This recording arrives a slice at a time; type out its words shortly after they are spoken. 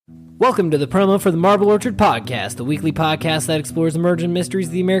Welcome to the promo for the Marble Orchard Podcast, the weekly podcast that explores emergent mysteries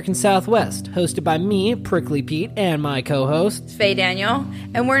of the American Southwest, hosted by me, Prickly Pete, and my co-host, Faye Daniel.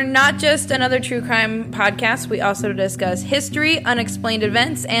 And we're not just another true crime podcast, we also discuss history, unexplained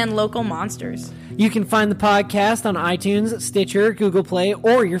events, and local monsters. You can find the podcast on iTunes, Stitcher, Google Play,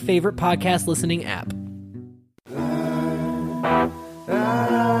 or your favorite podcast listening app.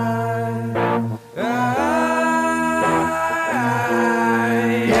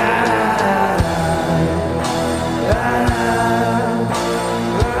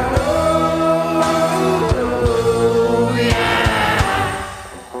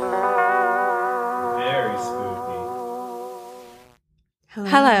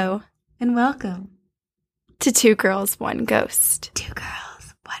 Hello, and welcome to Two Girls, One Ghost. Two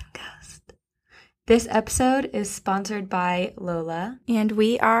Girls, One Ghost. This episode is sponsored by Lola. And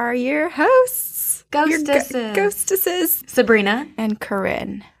we are your hosts. Ghostesses. Ghostesses. Sabrina. And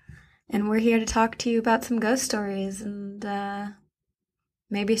Corinne. And we're here to talk to you about some ghost stories and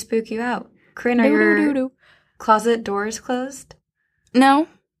maybe spook you out. Corinne, are your closet doors closed? No.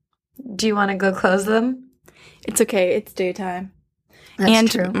 Do you want to go close them? It's okay. It's daytime. That's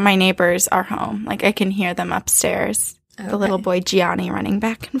and true. My neighbors are home. Like, I can hear them upstairs. Okay. The little boy Gianni running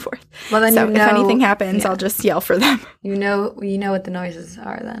back and forth. Well, then so you know, if anything happens, I'll just yell for them. You know what the noises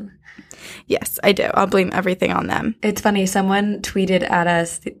are then. Yes, I do. I'll blame everything on them. It's funny. Someone tweeted at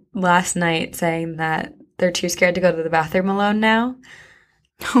us last night saying that they're too scared to go to the bathroom alone now.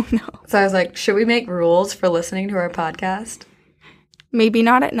 Oh, no. So I was like, should we make rules for listening to our podcast? Maybe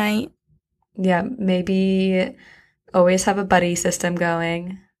not at night. Yeah, maybe always have a buddy system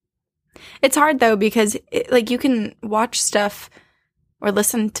going. It's hard, though, because, you can watch stuff or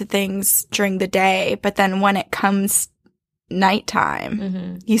listen to things during the day, but then when it comes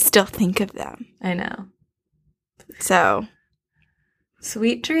nighttime, you still think of them. I know. So.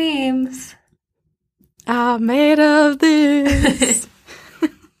 Sweet dreams. I'm made of this.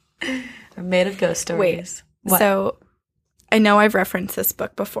 I'm made of ghost stories. Wait, so I know I've referenced this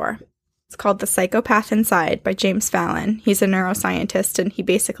book before. It's called The Psychopath Inside by James Fallon. He's a neuroscientist, and he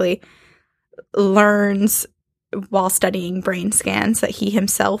basically learns while studying brain scans that he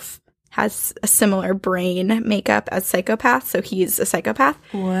himself has a similar brain makeup as psychopaths, so he's a psychopath.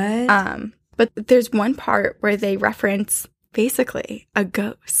 What? But there's one part where they reference basically a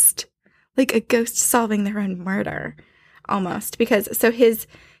ghost. Like a ghost solving their own murder, almost. Because, so his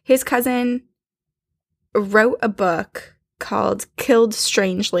cousin wrote a book called Killed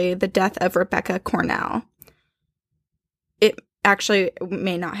Strangely, The Death of Rebecca Cornell. It actually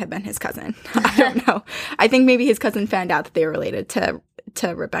may not have been his cousin. I don't know. I think maybe his cousin found out that they were related to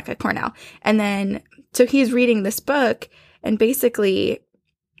Rebecca Cornell. And then, so he's reading this book, and basically,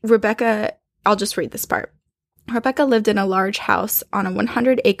 Rebecca, I'll just read this part. Rebecca lived in a large house on a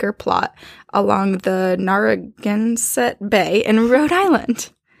 100-acre plot along the Narragansett Bay in Rhode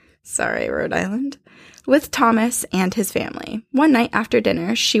Island. Sorry, Rhode Island. With Thomas and his family. One night after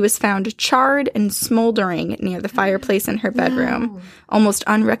dinner, she was found charred and smoldering near the fireplace in her bedroom, almost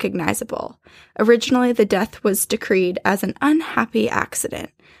unrecognizable. Originally, the death was decreed as an unhappy accident,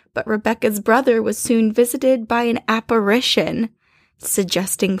 but Rebecca's brother was soon visited by an apparition,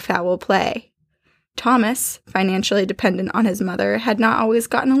 suggesting foul play. Thomas, financially dependent on his mother, had not always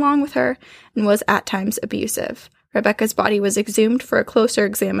gotten along with her and was at times abusive. Rebecca's body was exhumed for a closer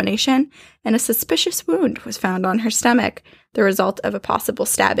examination, and a suspicious wound was found on her stomach, the result of a possible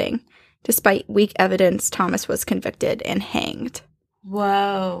stabbing. Despite weak evidence, Thomas was convicted and hanged.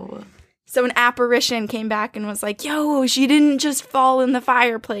 Whoa. So an apparition came back and was like, yo, she didn't just fall in the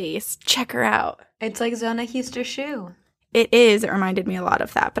fireplace. Check her out. It's like Zona Huster Shoe. It is. It reminded me a lot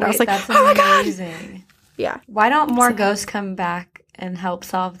of that. But I was like, that's oh my God. Amazing. Yeah. Why don't more ghosts come back and help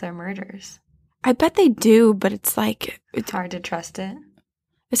solve their murders? I bet they do, but it's like... It's hard to trust it.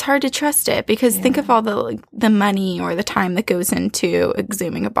 It's hard to trust it because think of all the money or the time that goes into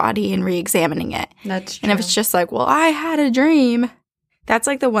exhuming a body and re-examining it. That's true. And if it's just like, well, I had a dream, that's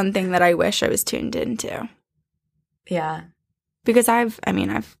like the one thing that I wish I was tuned into. Yeah. Because I've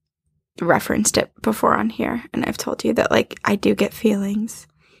referenced it before on here, and I've told you that, like, I do get feelings,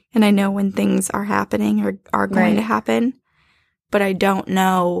 and I know when things are happening or are going to happen, but I don't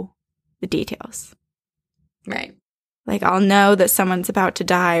know the details. Right. Like, I'll know that someone's about to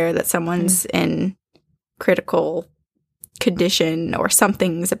die or that someone's in critical condition or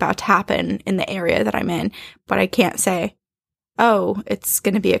something's about to happen in the area that I'm in, but I can't say, oh, it's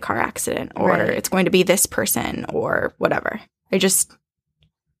going to be a car accident or it's going to be this person or whatever. I just,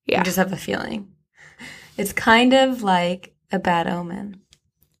 You just have a feeling. It's kind of like a bad omen.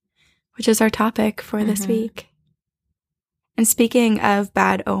 Which is our topic for this week. And speaking of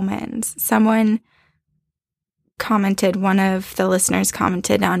bad omens, one of the listeners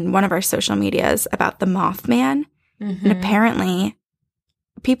commented on one of our social medias about the Mothman. Mm-hmm. And apparently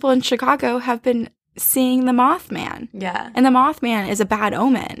people in Chicago have been seeing the Mothman. Yeah. And the Mothman is a bad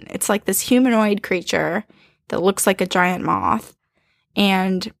omen. It's like this humanoid creature that looks like a giant moth.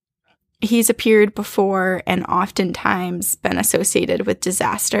 And he's appeared before and oftentimes been associated with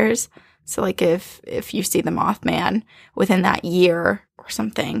disasters. So like if you see the Mothman within that year or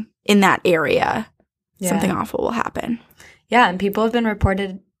something in that area, something awful will happen. Yeah, and people have been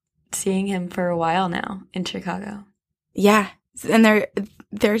reported seeing him for a while now in Chicago. Yeah, and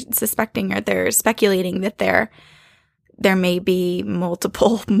they're suspecting or they're speculating that there may be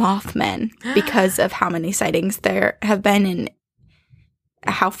multiple Mothmen because of how many sightings there have been and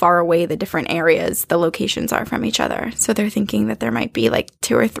how far away the different areas, the locations are from each other. So they're thinking that there might be like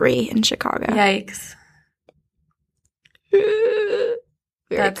 2 or 3 in Chicago. Yikes.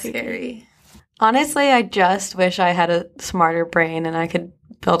 That's creepy. Scary. Honestly, I just wish I had a smarter brain and I could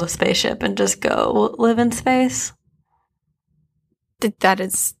build a spaceship and just go live in space. That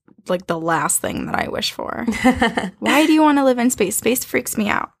is like the last thing that I wish for. Why do you want to live in space? Space freaks me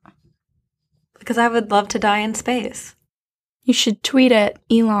out. Because I would love to die in space. You should tweet at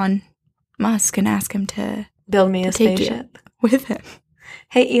Elon Musk and ask him to build me a take spaceship with him.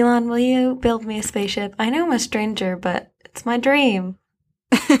 Hey, Elon, will you build me a spaceship? I know I'm a stranger, but it's my dream.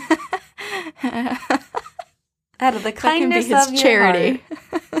 Out of the kindness that can be his of your charity.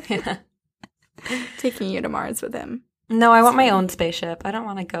 heart. Yeah. Taking you to Mars with him. No, I want my own spaceship. I don't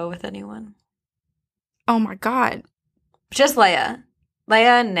want to go with anyone. Oh my God. Just Leia.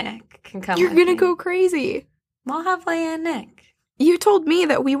 Leia and Nick can come. You're with going to me. go crazy. We'll have Leia and Nick. You told me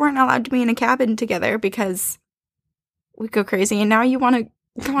that we weren't allowed to be in a cabin together because we go crazy, and now you want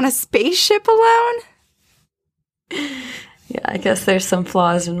a spaceship alone? Yeah, I guess there's some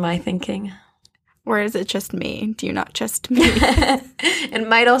flaws in my thinking. Or is it just me? Do you not trust me? It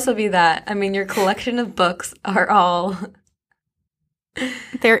might also be that. I mean, your collection of books are all...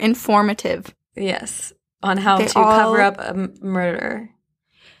 They're informative. Yes, on how to cover up a murder.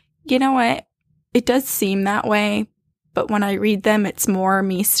 You know what? It does seem that way, but when I read them, it's more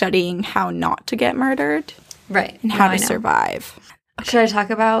me studying how not to get murdered. Right. And how to survive. Okay. Should I talk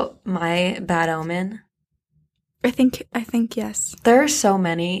about my bad omen? I think yes. There are so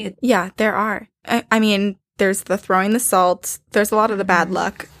many. Yeah, there are. I mean, there's the throwing the salt. There's a lot of the bad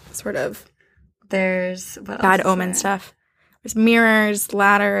luck, sort of. There's what bad else omen stuff. There's mirrors,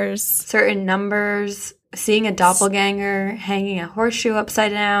 ladders. Certain numbers, seeing a doppelganger, hanging a horseshoe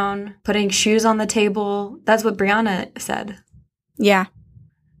upside down, putting shoes on the table. That's what Brianna said. Yeah.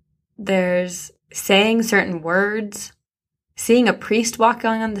 There's saying certain words. Seeing a priest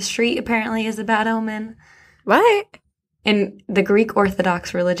walking on the street apparently is a bad omen. What? In the Greek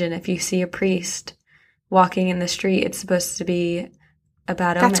Orthodox religion, if you see a priest walking in the street, it's supposed to be a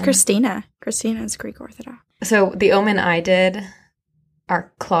bad omen. That's Christina. Christina is Greek Orthodox. So the omen I did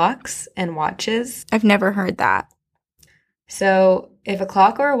are clocks and watches. I've never heard that. So if a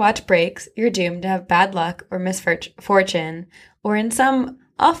clock or a watch breaks, you're doomed to have bad luck or misfortune, or in some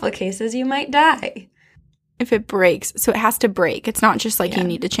awful cases, you might die. If it breaks, so it has to break. It's not just like you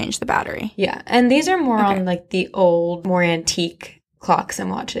need to change the battery. Yeah, and these are more on like the old, more antique clocks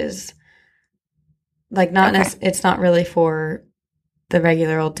and watches. Like it's not really for the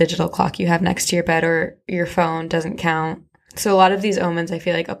regular old digital clock you have next to your bed or your phone doesn't count. So a lot of these omens I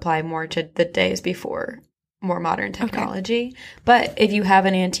feel like apply more to the days before more modern technology. Okay. But if you have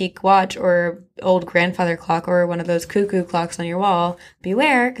an antique watch or old grandfather clock or one of those cuckoo clocks on your wall,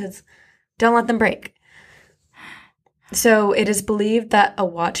 beware, because don't let them break. So it is believed that a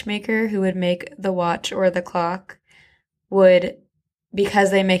watchmaker who would make the watch or the clock would, because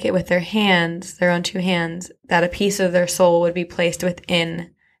they make it with their hands, their own 2 hands, that a piece of their soul would be placed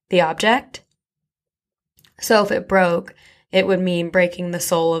within the object. So if it broke, it would mean breaking the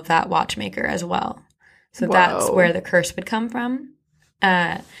soul of that watchmaker as well. So that's where the curse would come from.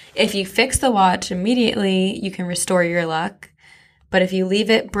 If you fix the watch immediately, you can restore your luck. But if you leave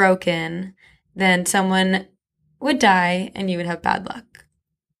it broken, then someone would die and you would have bad luck.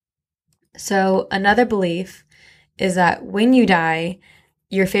 So another belief is that when you die,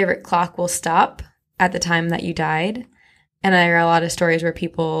 your favorite clock will stop at the time that you died. And there are a lot of stories where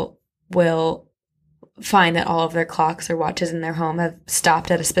people will find that all of their clocks or watches in their home have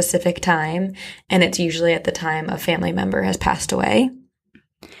stopped at a specific time, and it's usually at the time a family member has passed away.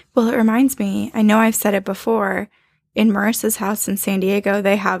 Well, it reminds me, I know I've said it before, in Marissa's house in San Diego,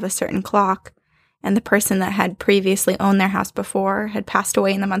 they have a certain clock, and the person that had previously owned their house before had passed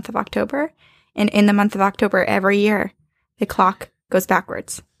away in the month of October, and in the month of October every year, the clock goes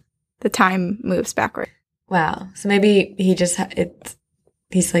backwards. The time moves backward. Wow. So maybe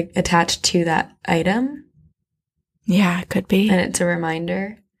he's like attached to that item. Yeah, it could be. And it's a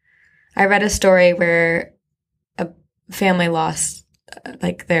reminder. I read a story where a family lost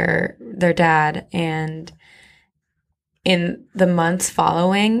like their dad, and in the months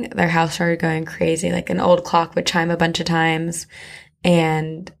following, their house started going crazy. Like an old clock would chime a bunch of times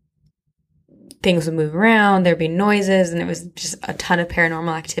and things would move around. There'd be noises, and it was just a ton of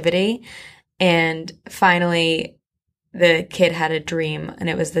paranormal activity. And finally, the kid had a dream, and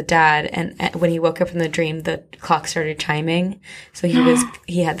it was the dad. And when he woke up from the dream, the clock started chiming. So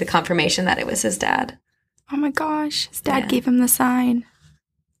he had the confirmation that it was his dad. Oh my gosh. His dad gave him the sign.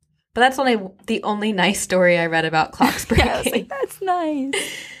 But that's the only nice story I read about clocks breaking. Yeah, I was like, that's nice.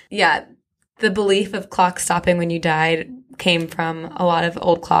 Yeah. The belief of clocks stopping when you died came from a lot of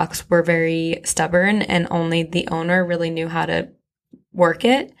old clocks were very stubborn, and only the owner really knew how to work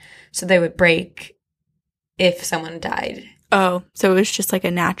it. So they would break if someone died. Oh, so it was just like a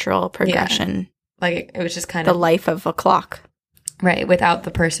natural progression. Yeah. Like it was just kind of of the life of a clock. Right. Without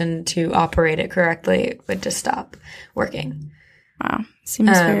the person to operate it correctly, it would just stop working. Wow. Seems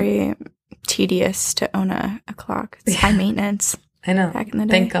very tedious to own a clock. It's high maintenance. I know. Back in the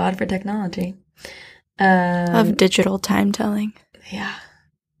day. Thank God for technology. Of digital time telling. Yeah.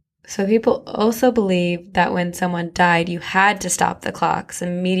 So people also believe that when someone died, you had to stop the clocks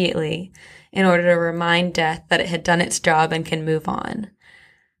immediately in order to remind death that it had done its job and can move on.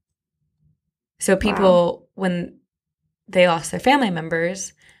 So people, when they lost their family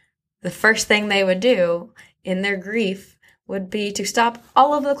members, the first thing they would do in their grief would be to stop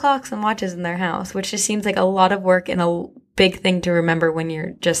all of the clocks and watches in their house, which just seems like a lot of work and a big thing to remember when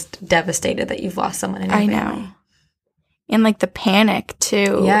you're just devastated that you've lost someone in your family. I know. And like the panic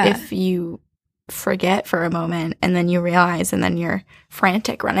too, if you forget for a moment and then you realize and then you're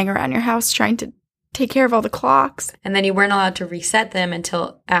frantic running around your house trying to take care of all the clocks. And then you weren't allowed to reset them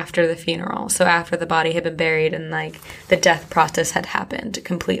until after the funeral. So after the body had been buried and like the death process had happened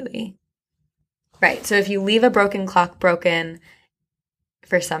completely. Right. So if you leave a broken clock broken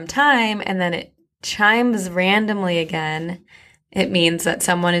for some time and then it chimes randomly again, it means that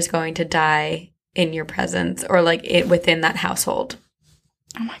someone is going to die in your presence or like it within that household.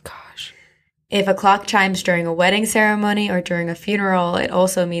 Oh my gosh. If a clock chimes during a wedding ceremony or during a funeral, it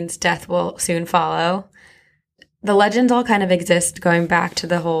also means death will soon follow. The legends all kind of exist going back to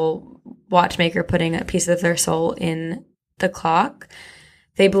the whole watchmaker putting a piece of their soul in the clock.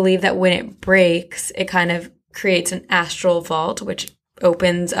 They believe that when it breaks, it kind of creates an astral vault, which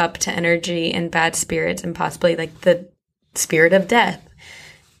opens up to energy and bad spirits and possibly like the spirit of death.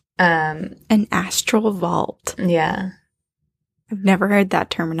 An astral vault. Yeah. I've never heard that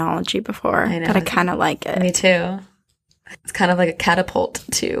terminology before, I know, but I kind of like it. Me too. It's kind of like a catapult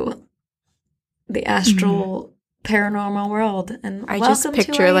to the astral paranormal world. And I just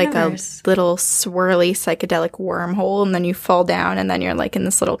picture like universe. A little swirly psychedelic wormhole, and then you fall down, and then you're like in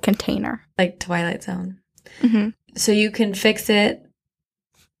this little container. Like Twilight Zone. Mm-hmm. So you can fix it,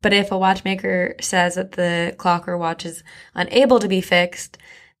 but if a watchmaker says that the clock or watch is unable to be fixed,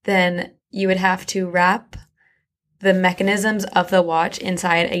 then you would have to wrap the mechanisms of the watch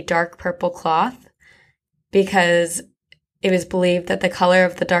inside a dark purple cloth because it was believed that the color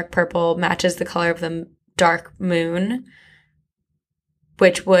of the dark purple matches the color of the dark moon,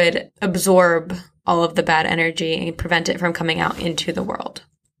 which would absorb all of the bad energy and prevent it from coming out into the world.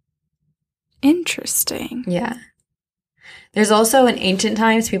 Interesting. Yeah. There's also in ancient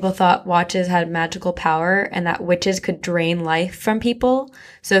times, people thought watches had magical power and that witches could drain life from people.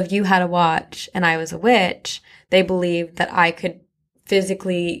 So if you had a watch and I was a witch, they believed that I could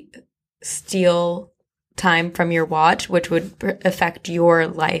physically steal time from your watch, which would affect your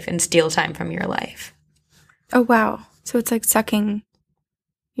life and steal time from your life. Oh, wow. So it's like sucking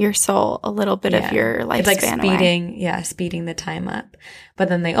your soul a little bit of your lifespan it's like speeding, away. Speeding the time up. But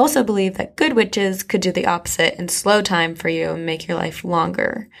then they also believe that good witches could do the opposite and slow time for you and make your life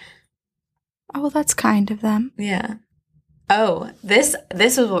longer. Oh, well, that's kind of them. Yeah. Oh, this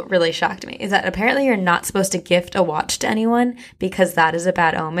is what really shocked me, is that apparently you're not supposed to gift a watch to anyone because that is a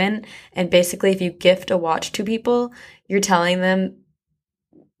bad omen. And basically, if you gift a watch to people, you're telling them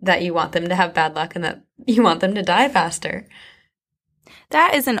that you want them to have bad luck and that you want them to die faster.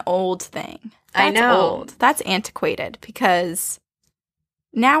 That is an old thing. I know. Old. That's antiquated because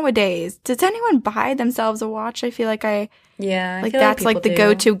nowadays, does anyone buy themselves a watch? I feel like that's like the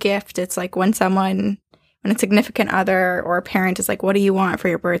go-to gift. It's like when a significant other or a parent is like, what do you want for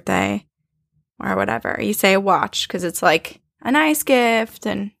your birthday? Or whatever. You say a watch because it's like a nice gift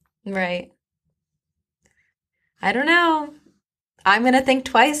and... Right. I don't know. I'm going to think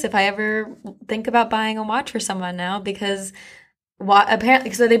twice if I ever think about buying a watch for someone now, because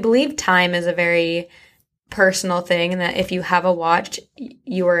apparently, so they believe time is a very personal thing, and that if you have a watch,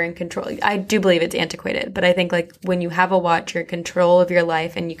 you are in control. I do believe it's antiquated, but I think like when you have a watch, you're in control of your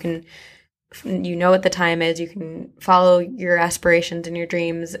life, and you know what the time is. You can follow your aspirations and your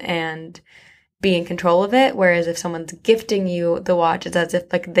dreams and be in control of it. Whereas if someone's gifting you the watch, it's as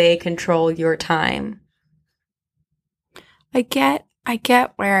if like they control your time. I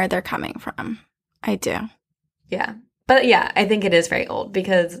get where they're coming from. I do. Yeah. But yeah, I think it is very old,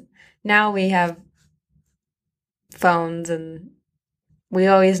 because now we have phones and we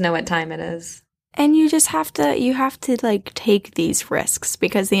always know what time it is. And you have to like take these risks,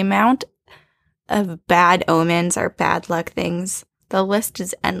 because the amount of bad omens or bad luck things, the list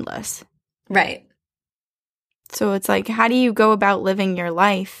is endless. Right. So it's like, how do you go about living your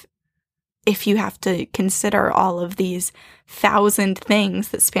life if you have to consider all of these 1,000 things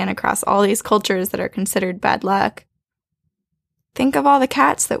that span across all these cultures that are considered bad luck? Think of all the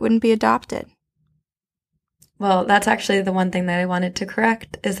cats that wouldn't be adopted. Well, that's actually the one thing that I wanted to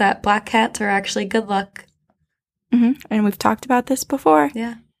correct, is that black cats are actually good luck. Mm-hmm. And we've talked about this before.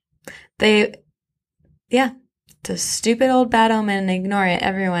 Yeah. It's a stupid old bad omen. Ignore it,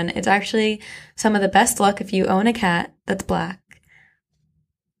 everyone. It's actually some of the best luck if you own a cat that's black.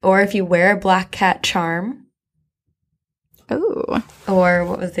 Or if you wear a black cat charm. Ooh. Or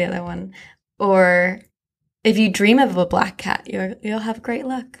what was the other one? Or if you dream of a black cat, you'll have great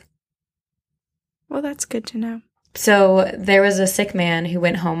luck. Well, that's good to know. So there was a sick man who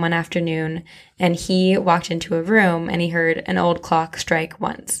went home one afternoon, and he walked into a room and he heard an old clock strike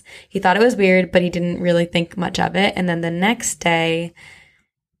once. He thought it was weird, but he didn't really think much of it. And then the next day,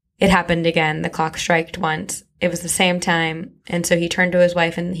 it happened again. The clock striked once. It was the same time. And so he turned to his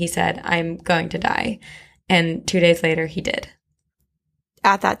wife and he said, "I'm going to die." And 2 days later, he did.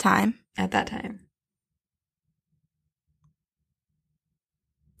 At that time? At that time.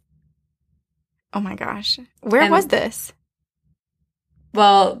 Oh my gosh. Where was this?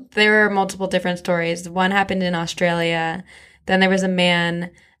 Well, there were multiple different stories. One happened in Australia. Then there was a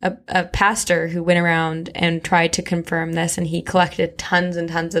man, a pastor, who went around and tried to confirm this, and he collected tons and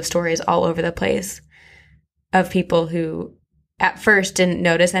tons of stories all over the place of people who at first didn't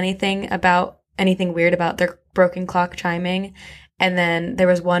notice anything weird about their broken clock chiming. And then there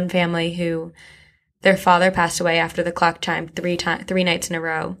was one family who their father passed away after the clock chimed 3 nights in a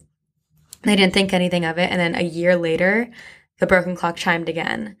row. They didn't think anything of it. And then a year later, the broken clock chimed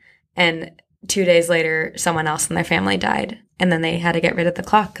again. And 2 days later, someone else in their family died. And then they had to get rid of the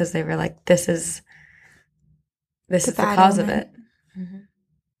clock because they were like, this is the cause of it. Mm-hmm.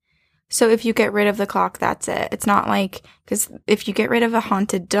 So if you get rid of the clock, that's it. It's not like, because if you get rid of a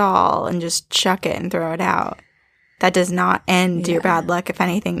haunted doll and just chuck it and throw it out, that does not end your bad luck. If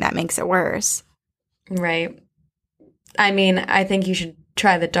anything, that makes it worse. Right. I mean, I think you should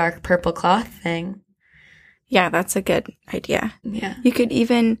try the dark purple cloth thing. Yeah, that's a good idea. Yeah. You could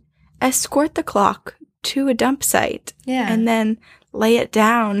even escort the clock to a dump site. Yeah. And then lay it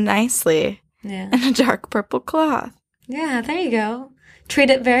down nicely in a dark purple cloth. Yeah, there you go. Treat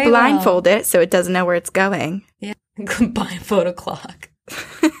it very Blindfold it so it doesn't know where it's going. Yeah. Blindfold a clock.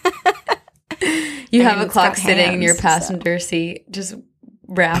 You have a clock sitting in your passenger seat, just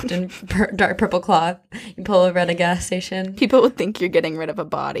wrapped in dark purple cloth. You pull over at a gas station. People would think you're getting rid of a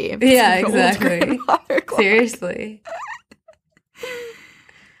body. Yeah, exactly. Seriously.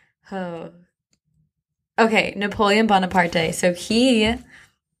 Oh. Okay, Napoleon Bonaparte. So he,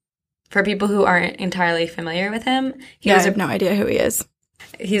 for people who aren't entirely familiar with him, I have no idea who he is.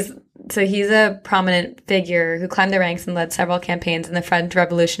 He's a prominent figure who climbed the ranks and led several campaigns in the French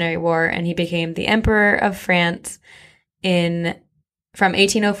Revolutionary War, and he became the Emperor of France from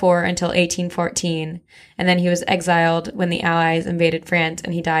 1804 until 1814, and then he was exiled when the Allies invaded France,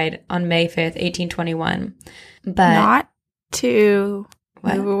 and he died on May 5th, 1821. But not to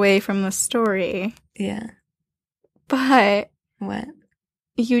move away from the story. Yeah. But what?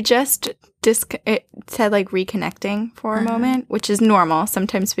 You just it said like reconnecting for a moment, which is normal.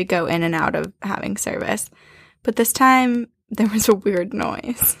 Sometimes we go in and out of having service. But this time there was a weird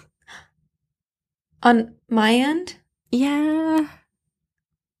noise. On my end? Yeah.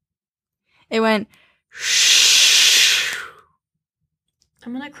 It went shh.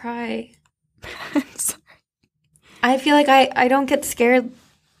 I'm gonna cry. I'm sorry. I feel like I don't get scared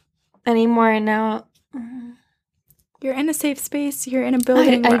anymore now. You're in a safe space. You're in a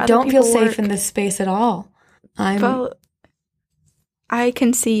building where I don't feel work. safe in this space at all. Well, I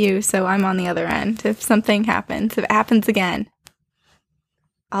can see you, so I'm on the other end. If something happens, if it happens again,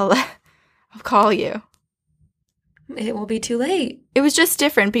 I'll call you. It will be too late. It was just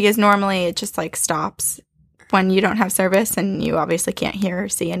different because normally it just like stops when you don't have service and you obviously can't hear or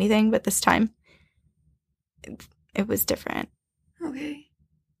see anything. But this time it was different. Okay.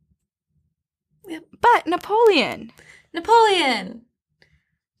 Yep. But Napoleon.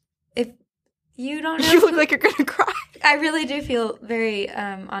 If you don't know. You look like you're going to cry. I really do feel very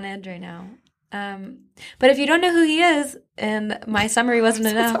on edge right now. But if you don't know who he is and my summary wasn't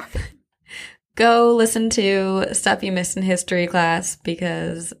enough, go listen to Stuff You Missed in History class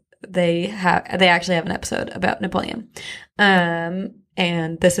because they actually have an episode about Napoleon.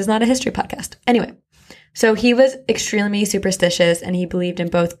 And this is not a history podcast. Anyway, so he was extremely superstitious and he believed in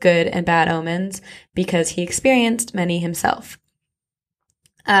both good and bad omens because he experienced many himself.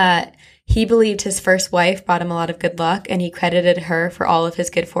 He believed his first wife brought him a lot of good luck, and he credited her for all of his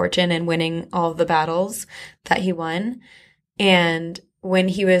good fortune and winning all of the battles that he won. And when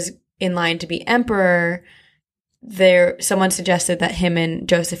he was in line to be emperor, someone suggested that him and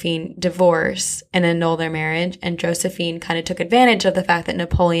Josephine divorce and annul their marriage. And Josephine kind of took advantage of the fact that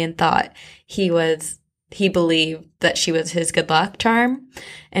Napoleon thought he believed that she was his good luck charm.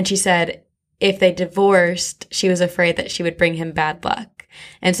 And she said if they divorced, she was afraid that she would bring him bad luck.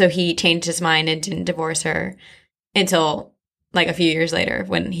 And so he changed his mind and didn't divorce her until like a few years later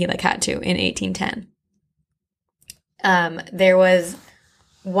when he like had to in 1810. There was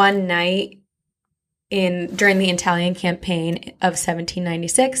one night during the Italian campaign of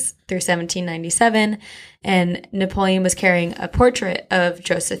 1796 through 1797, and Napoleon was carrying a portrait of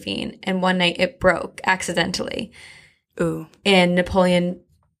Josephine, and one night it broke accidentally. Ooh. And Napoleon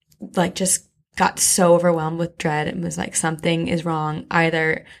like just got so overwhelmed with dread and was like, something is wrong.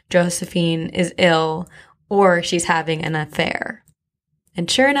 Either Josephine is ill or she's having an affair. And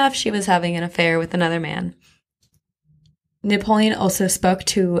sure enough, she was having an affair with another man. Napoleon also spoke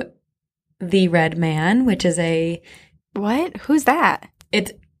to the Red Man, which is What? Who's that?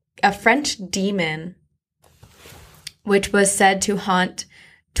 It's a French demon, which was said to haunt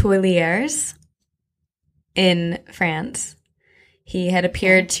Tuileries in France. He had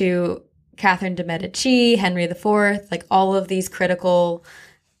appeared to Catherine de Medici, Henry IV, like all of these critical,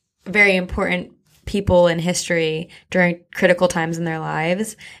 very important people in history during critical times in their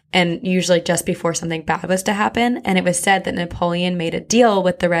lives, and usually just before something bad was to happen. And it was said that Napoleon made a deal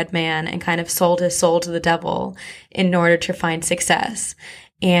with the Red Man and kind of sold his soul to the devil in order to find success.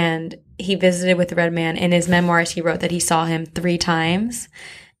 And he visited with the Red Man. In his memoirs, he wrote that he saw him 3 times.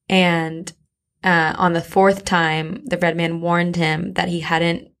 And on the 4th time, the Red Man warned him that he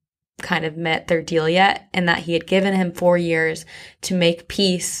hadn't kind of met their deal yet, and that he had given him 4 years to make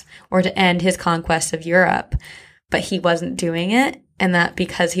peace or to end his conquest of Europe, but he wasn't doing it, and that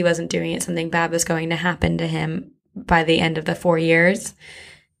because he wasn't doing it, something bad was going to happen to him by the end of the 4 years,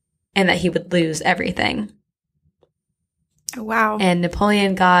 and that he would lose everything. Wow. And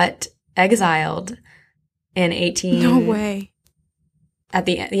Napoleon got exiled in 18... No way. At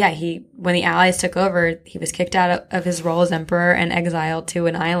the end, yeah, when the Allies took over, he was kicked out of his role as emperor and exiled to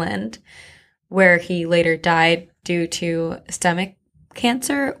an island where he later died due to stomach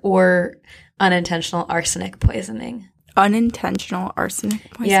cancer or unintentional arsenic poisoning. Unintentional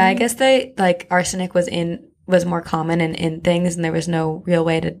arsenic poisoning? Yeah, I guess arsenic was more common in things, and there was no real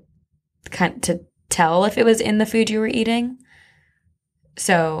way to tell if it was in the food you were eating.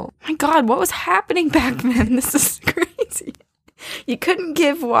 So, my God, what was happening back then? This is crazy. You couldn't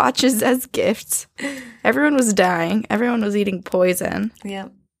give watches as gifts. Everyone was dying. Everyone was eating poison. Yeah.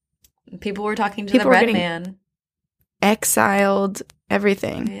 People were talking to the Red Man. Exiled,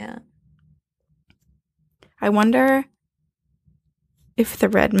 everything. Yeah. I wonder if the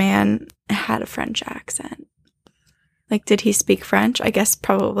Red Man had a French accent. Like, did he speak French? I guess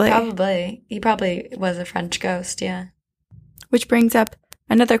probably. Probably. He probably was a French ghost, yeah. Which brings up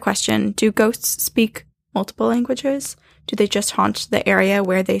another question. Do ghosts speak multiple languages? Do they just haunt the area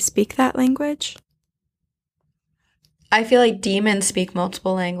where they speak that language? I feel like demons speak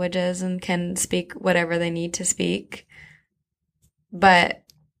multiple languages and can speak whatever they need to speak. But,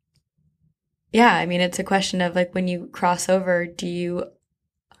 yeah, I mean, it's a question of, like, when you cross over, do you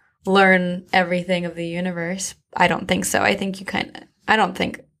learn everything of the universe? I don't think so. I think I don't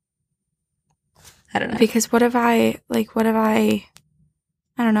know. Because what if I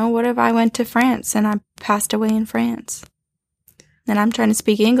went to France and I passed away in France? And I'm trying to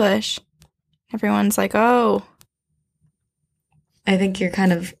speak English. Everyone's like, oh. I think you're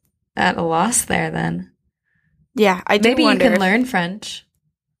kind of at a loss there then. Yeah, I do Maybe wonder. You can learn French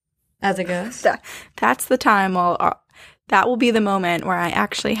as a ghost. That's the time. That will be the moment where I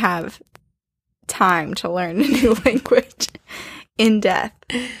actually have time to learn a new language in death.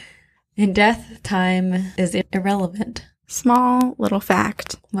 In death, time is irrelevant. Small little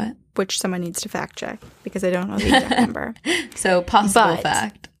fact. What? Which someone needs to fact check because I don't know the exact number. So, possible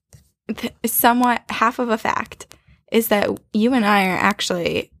fact. Somewhat half of a fact is that you and I are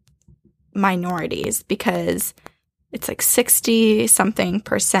actually minorities because it's like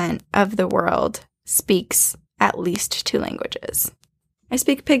 60-something% of the world speaks at least 2 languages. I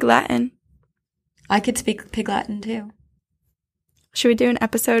speak Pig Latin. I could speak Pig Latin too. Should we do an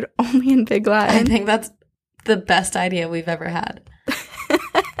episode only in Pig Latin? I think that's the best idea we've ever had.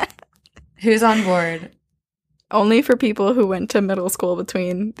 Who's on board? Only for people who went to middle school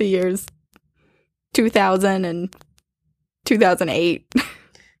between the years 2000 and 2008.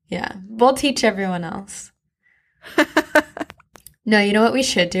 Yeah, we'll teach everyone else. No, you know what we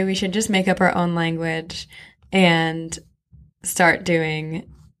should do? We should just make up our own language and start doing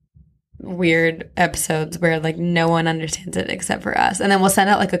weird episodes where like no one understands it except for us. And then we'll send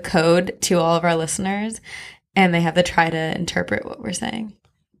out like a code to all of our listeners and they have to try to interpret what we're saying.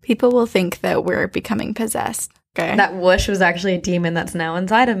 People will think that we're becoming possessed. Okay. That whoosh was actually a demon that's now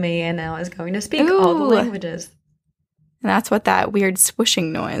inside of me and now is going to speak all the languages. And that's what that weird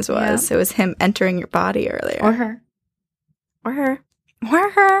swooshing noise was. Yeah. It was him entering your body earlier. Or her. Or her. Or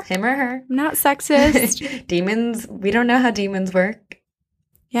her. Him or her. I'm not sexist. Demons, we don't know how demons work.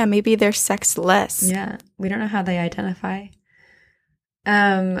 Yeah, maybe they're sexless. Yeah, we don't know how they identify.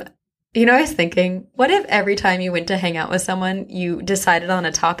 You know, I was thinking, what if every time you went to hang out with someone, you decided on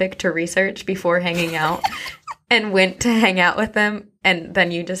a topic to research before hanging out and went to hang out with them, and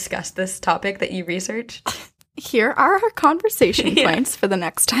then you discussed this topic that you researched? Here are our conversation points for the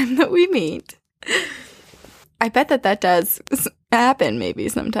next time that we meet. I bet that does happen maybe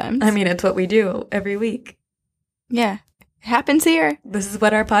sometimes. I mean, it's what we do every week. Yeah, it happens here. This is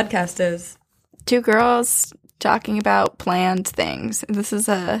what our podcast is. 2 girls talking about planned things. This is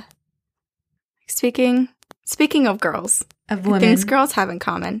a... Speaking of girls. Of women. Things girls have in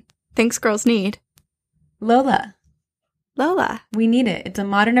common. Things girls need. Lola. We need it. It's a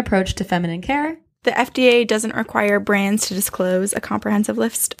modern approach to feminine care. The FDA doesn't require brands to disclose a comprehensive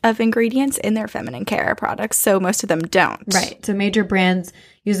list of ingredients in their feminine care products, so most of them don't. Right. So major brands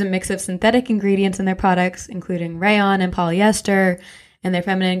use a mix of synthetic ingredients in their products, including rayon and polyester, and their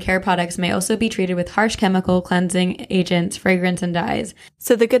feminine care products may also be treated with harsh chemical cleansing agents, fragrance, and dyes.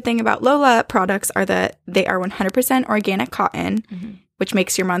 So the good thing about Lola products are that they are 100% organic cotton, which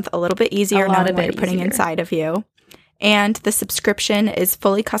makes your month a little bit easier knowing what you're putting inside of you. And the subscription is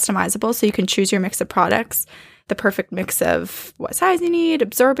fully customizable, so you can choose your mix of products, the perfect mix of what size you need,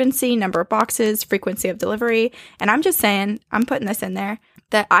 absorbency, number of boxes, frequency of delivery. And I'm just saying, I'm putting this in there,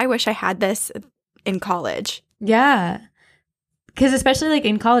 that I wish I had this in college. Yeah. Because especially like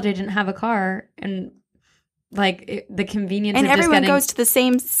in college, I didn't have a car, and like the convenience and of everyone just goes to the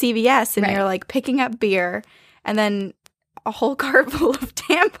same CVS, and right. You're like picking up beer, and then a whole cart full of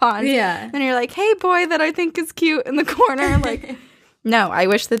tampons. Yeah. And you're like, hey, boy, that I think is cute in the corner. Like, no, I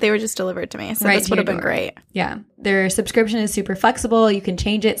wish that they were just delivered to me. So right this would have been great. Yeah. Their subscription is super flexible. You can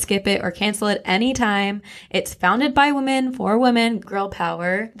change it, skip it, or cancel it anytime. It's founded by women, for women, girl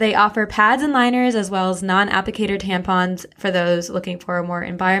power. They offer pads and liners as well as non-applicator tampons for those looking for a more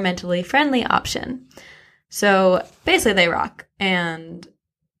environmentally friendly option. So basically they rock. And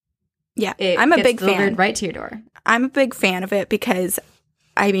yeah, I'm a big fan. Right to your door. I'm a big fan of it because,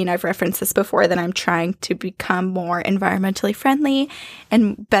 I mean, I've referenced this before, that I'm trying to become more environmentally friendly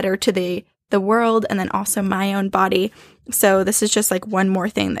and better to the world and then also my own body. So this is just like one more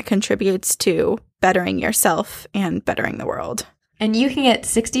thing that contributes to bettering yourself and bettering the world. And you can get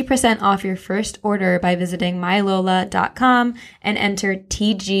 60% off your first order by visiting mylola.com and enter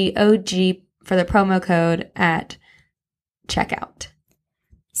TGOG for the promo code at checkout.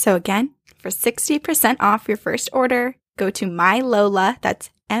 So again, for 60% off your first order, go to mylola,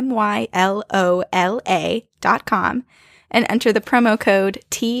 that's MYLOLA.com, and enter the promo code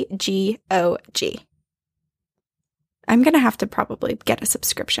TGOG. I'm going to have to probably get a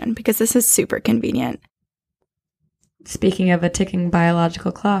subscription because this is super convenient. Speaking of a ticking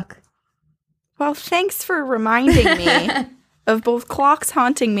biological clock. Well, thanks for reminding me of both clocks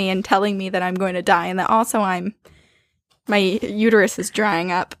haunting me and telling me that I'm going to die, and that also my uterus is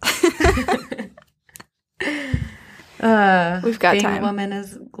drying up. We've got being time. A woman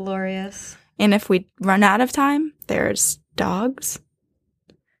is glorious. And if we run out of time, there's dogs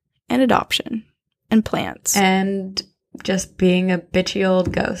and adoption and plants. And just being a bitchy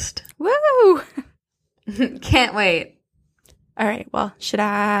old ghost. Woo! Can't wait. All right, well, should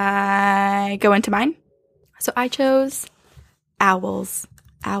I go into mine? So I chose owls.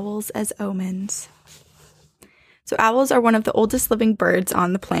 Owls as omens. So owls are one of the oldest living birds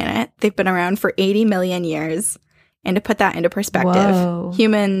on the planet. They've been around for 80 million years. And to put that into perspective, Whoa.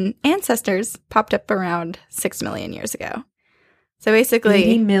 human ancestors popped up around 6 million years ago. So basically,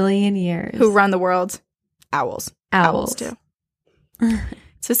 80 million years. Who run the world? Owls. Owls do.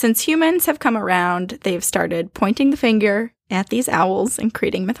 So since humans have come around, they've started pointing the finger at these owls and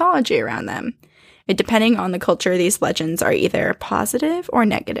creating mythology around them. And depending on the culture, these legends are either positive or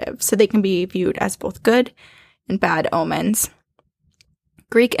negative, so they can be viewed as both good and bad omens.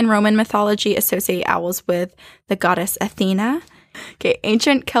 Greek and Roman mythology associate owls with the goddess Athena. Okay,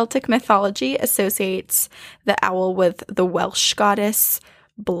 ancient Celtic mythology associates the owl with the Welsh goddess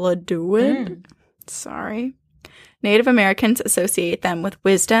Blodeuwedd. Sorry. Native Americans associate them with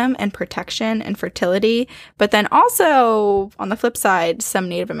wisdom and protection and fertility, but then also, on the flip side, some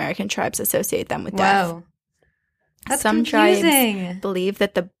Native American tribes associate them with death. Wow. That's some confusing. Tribes believe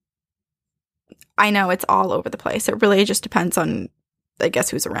that I know, it's all over the place. It really just depends on, I guess,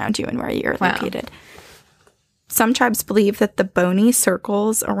 who's around you and where you're located. Some tribes believe that the bony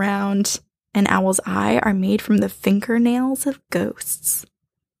circles around an owl's eye are made from the fingernails of ghosts.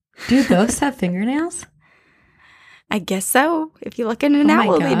 Do ghosts have fingernails? I guess so. If you look at an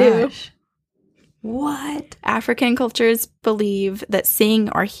owl, they do. What? African cultures believe that seeing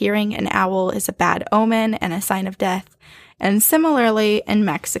or hearing an owl is a bad omen and a sign of death. And similarly, in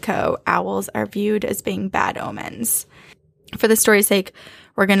Mexico, owls are viewed as being bad omens. For the story's sake,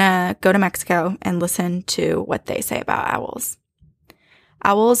 we're going to go to Mexico and listen to what they say about owls.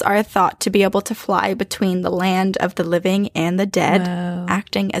 Owls are thought to be able to fly between the land of the living and the dead,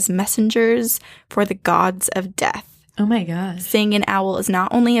 acting as messengers for the gods of death. Oh my gosh. Seeing an owl is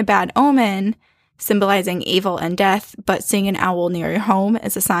not only a bad omen, symbolizing evil and death, but seeing an owl near your home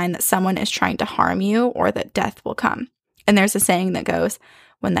is a sign that someone is trying to harm you or that death will come. And there's a saying that goes,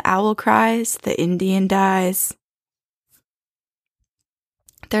 when the owl cries, the Indian dies.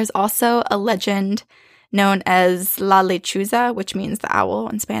 There's also a legend known as La Lechuza, which means the owl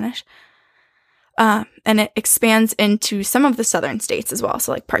in Spanish. And it expands into some of the southern states as well.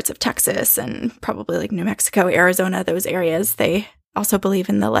 So like parts of Texas and probably like New Mexico, Arizona, those areas. They also believe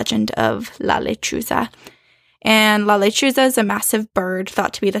in the legend of La Lechuza. And La Lechuza is a massive bird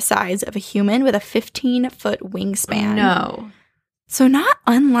thought to be the size of a human with a 15-foot wingspan. No. So not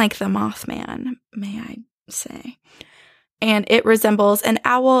unlike the Mothman, may I say. And it resembles an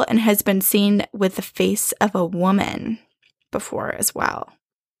owl and has been seen with the face of a woman before as well.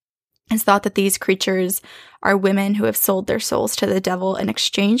 It's thought that these creatures are women who have sold their souls to the devil in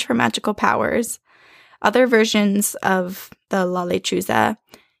exchange for magical powers. Other versions of the La Lechuza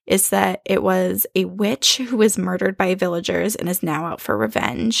is that it was a witch who was murdered by villagers and is now out for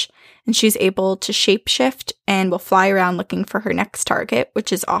revenge. And she's able to shapeshift and will fly around looking for her next target,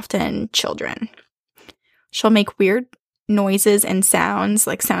 which is often children. She'll make weird noises and sounds,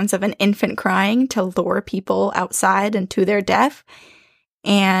 like sounds of an infant crying, to lure people outside and to their death.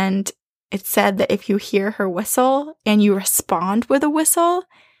 And it's said that if you hear her whistle and you respond with a whistle,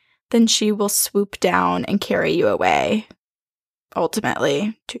 then she will swoop down and carry you away,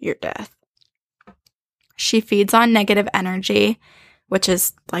 ultimately to your death. She feeds on negative energy, which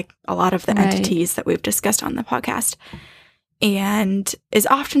is like a lot of the entities that we've discussed on the podcast, and is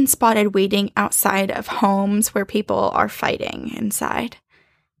often spotted waiting outside of homes where people are fighting inside.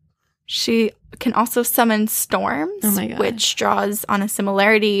 She can also summon storms, which draws on a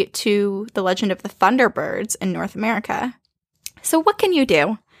similarity to the legend of the Thunderbirds in North America. So what can you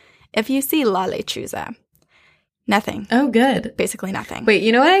do if you see La Lechuza? Nothing. Oh, good. Basically nothing. Wait,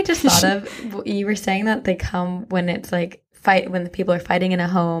 you know what I just thought of? You were saying that they come when it's like when the people are fighting in a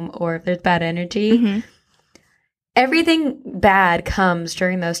home or if there's bad energy. Mm-hmm. Everything bad comes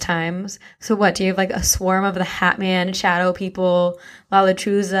during those times. So what, do you have like a swarm of the Hat Man, shadow people, La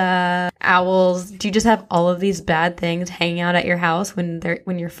Lechuza, owls? Do you just have all of these bad things hanging out at your house when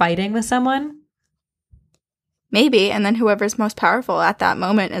you're fighting with someone? Maybe, and then whoever's most powerful at that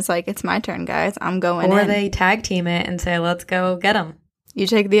moment is like, it's my turn, guys. I'm going in. Or they tag team it and say, let's go get them. You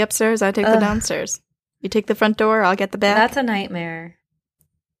take the upstairs, I take the downstairs. You take the front door, I'll get the back. That's a nightmare.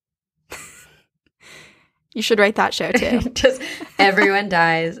 You should write that show, too. Just everyone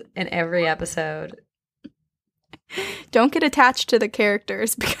dies in every episode. Don't get attached to the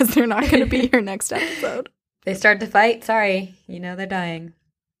characters because they're not going to be here next episode. They start to fight. Sorry. You know they're dying.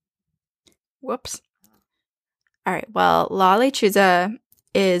 Whoops. All right. Well, La Lechuza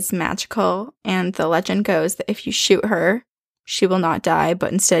is magical, and the legend goes that if you shoot her, she will not die,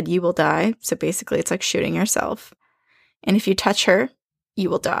 but instead you will die. So basically, it's like shooting yourself. And if you touch her, you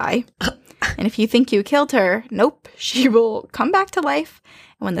will die. And if you think you killed her, nope, she will come back to life.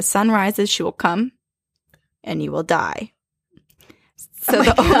 And when the sun rises, she will come and you will die. So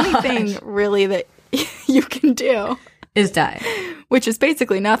the only thing really that you can do is die, which is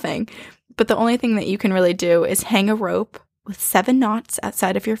basically nothing. But the only thing that you can really do is hang a rope with 7 knots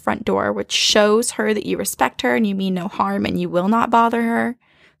outside of your front door, which shows her that you respect her and you mean no harm and you will not bother her.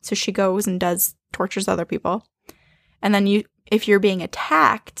 So she goes and tortures other people. And then if you're being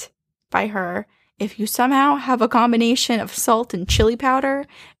attacked by her, if you somehow have a combination of salt and chili powder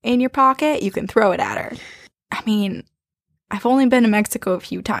in your pocket, you can throw it at her. I mean, I've only been to Mexico a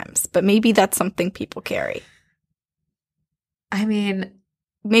few times, but maybe that's something people carry. I mean,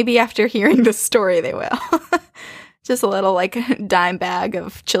 maybe after hearing this story, they will. Just a little, dime bag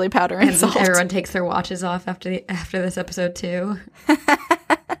of chili powder and salt. Everyone takes their watches off after this episode, too.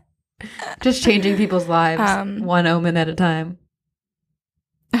 Just changing people's lives, one omen at a time.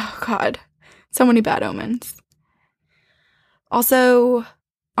 Oh, God. So many bad omens. Also,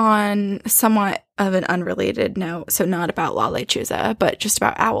 on somewhat of an unrelated note, so not about La Lechuza, but just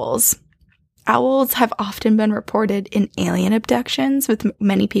about owls. Owls have often been reported in alien abductions, with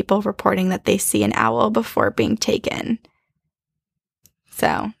many people reporting that they see an owl before being taken.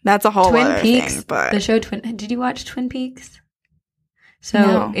 So that's a whole other Peaks, thing. But the show Did you watch Twin Peaks? So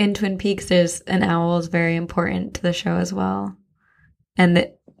no. In Twin Peaks, there's an owl is very important to the show as well, and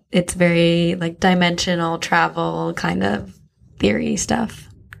it's very dimensional travel kind of theory stuff.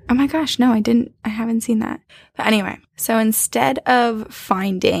 Oh my gosh, no, I haven't seen that. But anyway, so instead of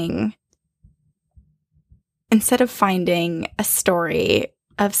finding a story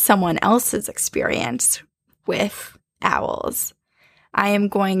of someone else's experience with owls, I am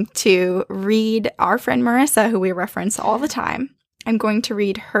going to read our friend Marissa, who we reference all the time. I'm going to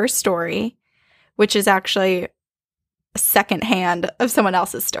read her story, which is actually a second hand of someone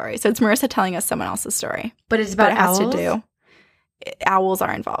else's story. So it's Marissa telling us someone else's story. But it's about owls? It has to do. Owls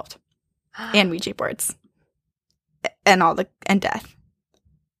are involved. And Ouija boards. And death.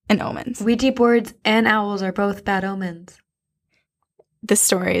 And omens. Ouija boards and owls are both bad omens. The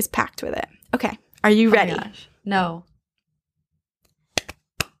story is packed with it. Okay. Are you ready? Oh my gosh. No.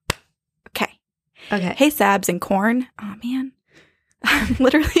 Okay. Okay. Hey, Sabs and Corn. Oh, man. I'm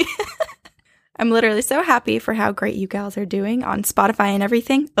literally so happy for how great you gals are doing on Spotify and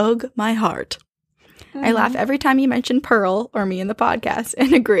everything. Ugh, my heart. Mm-hmm. I laugh every time you mention Pearl or me in the podcast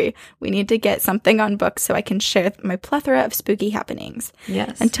and agree. We need to get something on books so I can share my plethora of spooky happenings.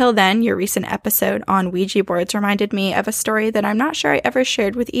 Yes. Until then, your recent episode on Ouija boards reminded me of a story that I'm not sure I ever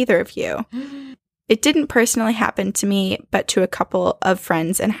shared with either of you. It didn't personally happen to me, but to a couple of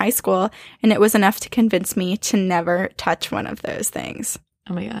friends in high school, and it was enough to convince me to never touch one of those things.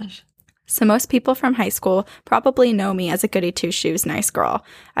 Oh my gosh. So most people from high school probably know me as a goody two-shoes nice girl.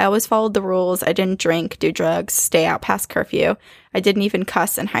 I always followed the rules. I didn't drink, do drugs, stay out past curfew. I didn't even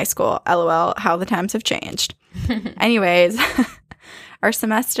cuss in high school. LOL, how the times have changed. Anyways, one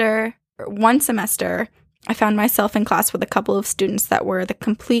semester, I found myself in class with a couple of students that were the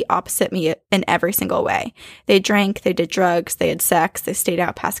complete opposite me in every single way. They drank, they did drugs, they had sex, they stayed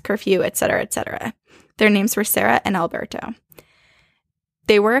out past curfew, etc., etc. Their names were Sarah and Alberto.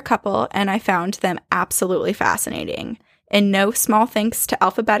 They were a couple, and I found them absolutely fascinating. In no small thanks to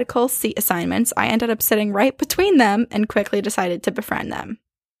alphabetical seat assignments, I ended up sitting right between them and quickly decided to befriend them.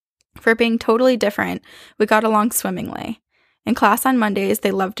 For being totally different, we got along swimmingly. In class on Mondays,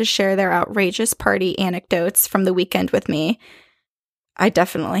 they loved to share their outrageous party anecdotes from the weekend with me. I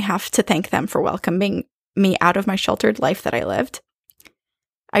definitely have to thank them for welcoming me out of my sheltered life that I lived.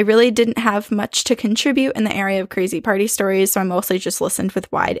 I really didn't have much to contribute in the area of crazy party stories, so I mostly just listened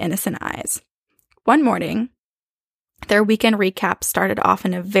with wide, innocent eyes. One morning, their weekend recap started off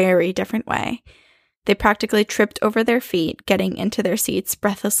in a very different way. They practically tripped over their feet, getting into their seats,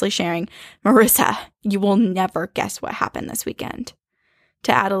 breathlessly sharing, "Marissa, you will never guess what happened this weekend."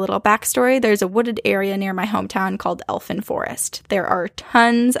 To add a little backstory, there's a wooded area near my hometown called Elfin Forest. There are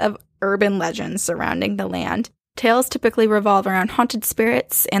tons of urban legends surrounding the land. Tales typically revolve around haunted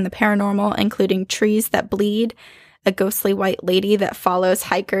spirits and the paranormal, including trees that bleed, a ghostly white lady that follows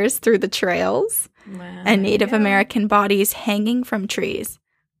hikers through the trails, and Native American bodies hanging from trees.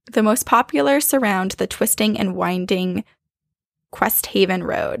 The most popular surround the twisting and winding Quest Haven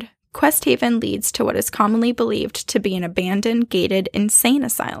Road. Quest Haven leads to what is commonly believed to be an abandoned, gated, insane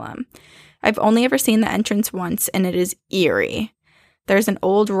asylum. I've only ever seen the entrance once, and it is eerie. There's an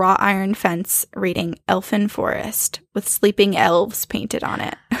old wrought iron fence reading Elfin Forest with sleeping elves painted on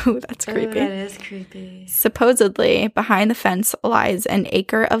it. Ooh, that's creepy. Oh, that is creepy. Supposedly, behind the fence lies an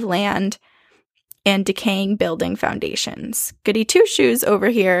acre of land and decaying building foundations. Goody two-shoes over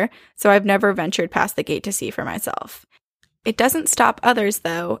here, so I've never ventured past the gate to see for myself. It doesn't stop others,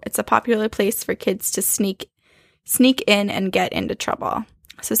 though. It's a popular place for kids to sneak in and get into trouble.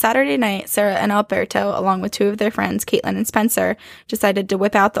 So Saturday night, Sarah and Alberto, along with two of their friends, Caitlin and Spencer, decided to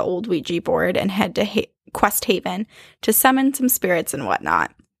whip out the old Ouija board and head to Quest Haven to summon some spirits and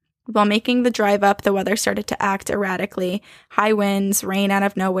whatnot. While making the drive up, the weather started to act erratically. High winds, rain out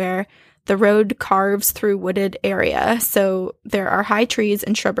of nowhere. The road carves through wooded area, so there are high trees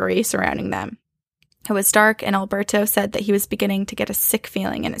and shrubbery surrounding them. It was dark, and Alberto said that he was beginning to get a sick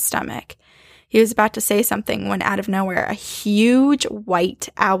feeling in his stomach. He was about to say something when, out of nowhere, a huge white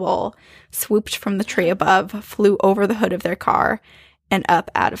owl swooped from the tree above, flew over the hood of their car, and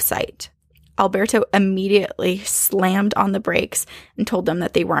up out of sight. Alberto immediately slammed on the brakes and told them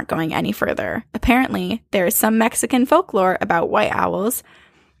that they weren't going any further. Apparently, there is some Mexican folklore about white owls,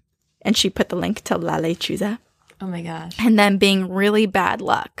 and she put the link to La Lechuza. Oh my gosh. And then being really bad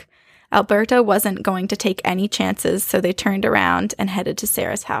luck. Alberto wasn't going to take any chances, so they turned around and headed to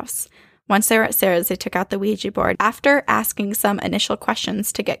Sarah's house. Once they were at Sarah's, they took out the Ouija board. After asking some initial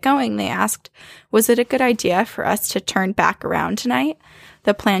questions to get going, they asked, "Was it a good idea for us to turn back around tonight?"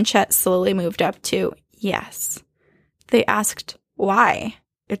 The planchette slowly moved up to yes. They asked why.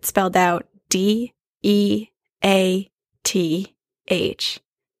 It spelled out DEATH.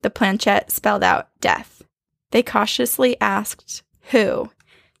 The planchette spelled out death. They cautiously asked who.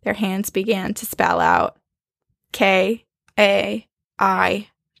 Their hands began to spell out KAIT.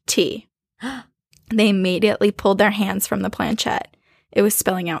 They immediately pulled their hands from the planchette. It was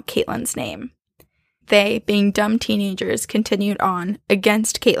spelling out Caitlin's name. They, being dumb teenagers, continued on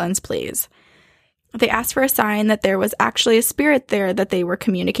against Caitlin's pleas. They asked for a sign that there was actually a spirit there that they were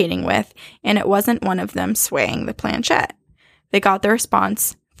communicating with, and it wasn't one of them swaying the planchette. They got the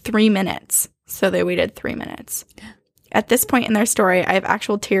response, 3 minutes. So they waited 3 minutes. At this point in their story, I have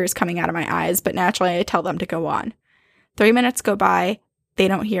actual tears coming out of my eyes, but naturally I tell them to go on. 3 minutes go by. They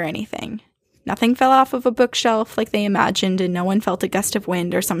don't hear anything. Nothing fell off of a bookshelf like they imagined, and no one felt a gust of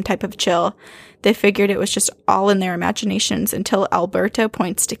wind or some type of chill. They figured it was just all in their imaginations until Alberto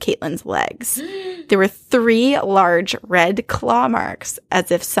points to Caitlin's legs. There were 3 large red claw marks,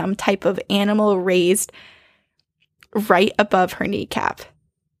 as if some type of animal raised right above her kneecap.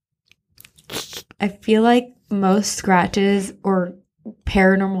 I feel like most scratches or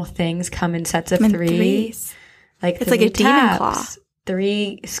paranormal things come in sets of 3. Threes. Like it's like a demon claw.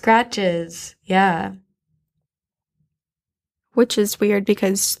 3 scratches. Yeah. Which is weird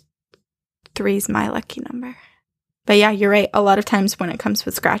because 3 is my lucky number. But yeah, you're right. A lot of times when it comes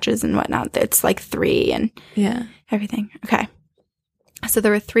with scratches and whatnot, it's like 3 and everything. Okay. So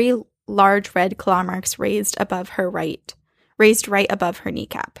there were 3 large red claw marks raised right above her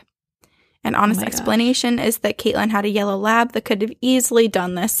kneecap. An honest explanation is that Caitlin had a yellow lab that could have easily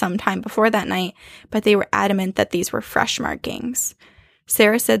done this sometime before that night, but they were adamant that these were fresh markings.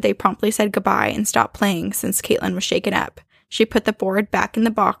 Sarah said they promptly said goodbye and stopped playing since Caitlin was shaken up. She put the board back in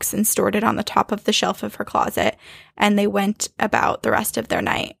the box and stored it on the top of the shelf of her closet, and they went about the rest of their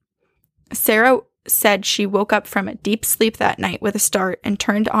night. Sarah said she woke up from a deep sleep that night with a start and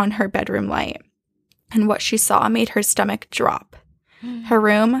turned on her bedroom light, and what she saw made her stomach drop. Her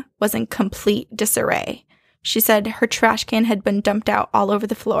room was in complete disarray. She said her trash can had been dumped out all over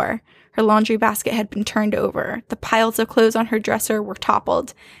the floor. Her laundry basket had been turned over. The piles of clothes on her dresser were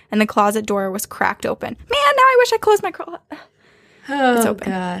toppled, and the closet door was cracked open. Man, now I wish I closed my closet. It's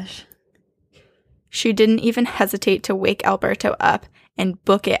open. Gosh. She didn't even hesitate to wake Alberto up and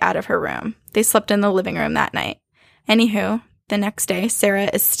book it out of her room. They slept in the living room that night. Anywho, the next day,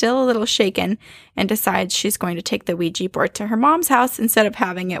 Sarah is still a little shaken and decides she's going to take the Ouija board to her mom's house instead of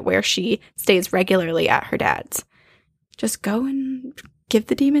having it where she stays regularly at her dad's. Just go and give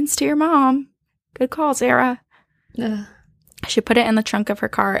the demons to your mom. Good call, Sarah. She put it in the trunk of her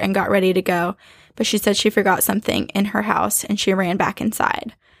car and got ready to go, but she said she forgot something in her house and she ran back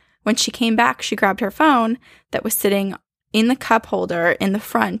inside. When she came back, she grabbed her phone that was sitting in the cup holder in the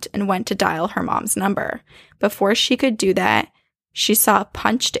front and went to dial her mom's number. Before she could do that, she saw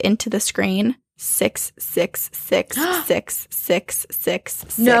punched into the screen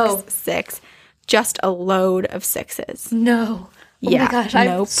 666666666. Just a load of 6s. No. Oh yeah, my gosh,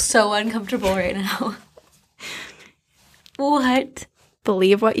 I'm so uncomfortable right now. What?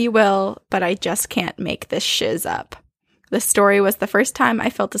 Believe what you will, but I just can't make this shiz up. The story was the first time I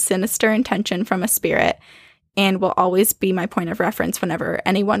felt a sinister intention from a spirit and will always be my point of reference whenever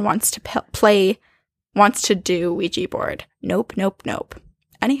anyone wants to do Ouija board. Nope.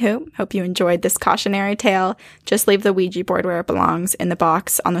 Anywho, hope you enjoyed this cautionary tale. Just leave the Ouija board where it belongs, in the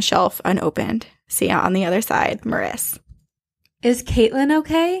box on the shelf, unopened. See ya on the other side, Maris. Is Caitlin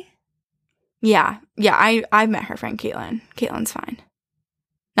okay? Yeah. Yeah, I met her friend Caitlin. Caitlin's fine.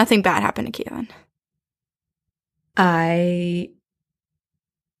 Nothing bad happened to Caitlin.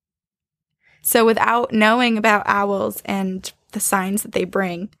 So without knowing about owls and the signs that they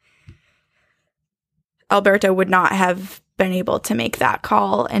bring, Alberto would not have been able to make that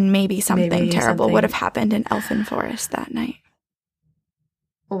call, and maybe something terrible would have happened in Elfin Forest that night.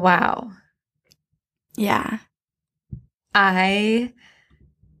 Wow. Yeah. Oh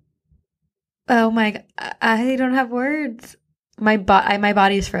my God. I don't have words. My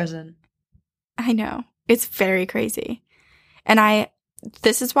body's frozen. I know. It's very crazy. And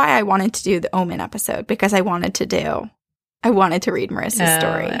this is why I wanted to do the Omen episode, because I wanted to read Marissa's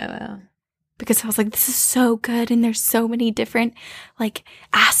story. Wow. Because I was like, this is so good, and there's so many different like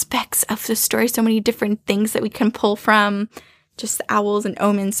aspects of the story, so many different things that we can pull from, just owls and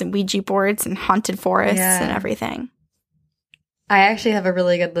omens and Ouija boards and haunted forests and everything. I actually have a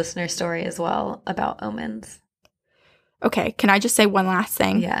really good listener story as well about omens. Okay, can I just say one last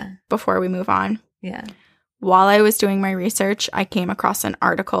thing? Yeah. Before we move on? Yeah. While I was doing my research, I came across a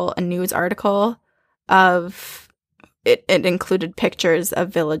news article of it included pictures of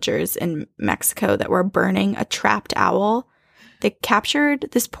villagers in Mexico that were burning a trapped owl. They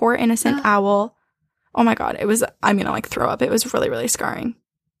captured this poor innocent owl. Oh my God, I'm gonna like throw up. It was really, really scarring.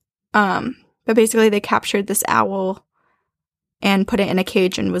 But basically they captured this owl and put it in a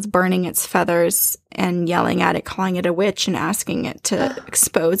cage and was burning its feathers and yelling at it, calling it a witch and asking it to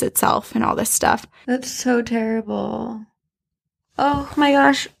expose itself and all this stuff. That's so terrible. Oh my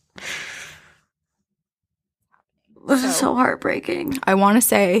gosh. This is so heartbreaking. I want to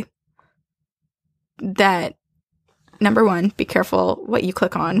say that, number one, be careful what you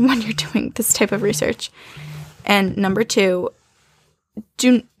click on when you're doing this type of research. And number two,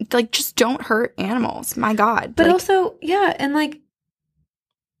 just don't hurt animals. My God. But also, yeah, and like,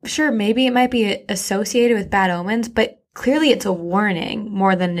 sure, maybe it might be associated with bad omens, but clearly it's a warning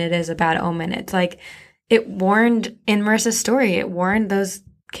more than it is a bad omen. It's like, it warned, in Marissa's story, it warned those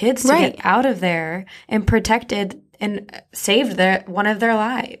kids to get out of there and protected and saved one of their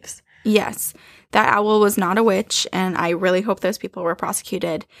lives. Yes. That owl was not a witch, and I really hope those people were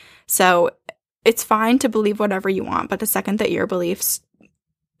prosecuted. So it's fine to believe whatever you want, but the second that your beliefs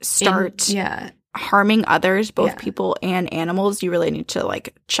start harming others, both people and animals, you really need to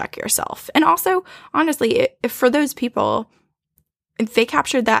like check yourself. And also, honestly, if for those people, if they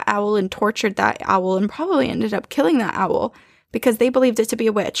captured that owl and tortured that owl and probably ended up killing that owl because they believed it to be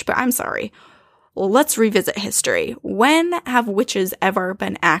a witch, but I'm sorry. Well, let's revisit history. When have witches ever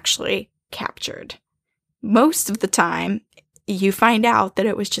been actually captured? Most of the time, you find out that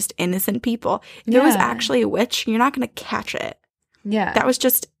it was just innocent people. If it was actually a witch, you're not going to catch it. Yeah. That was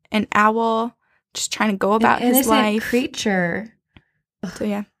just an owl just trying to go about his life. Creature. So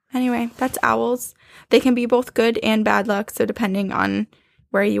yeah. Anyway, that's owls. They can be both good and bad luck, so depending on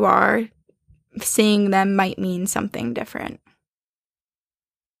where you are, seeing them might mean something different.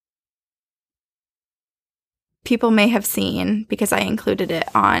 People may have seen, because I included it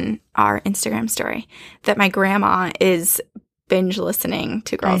on our Instagram story, that my grandma is binge listening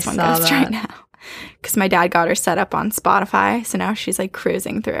to Girls One Ghost right now. Because my dad got her set up on Spotify, so now she's like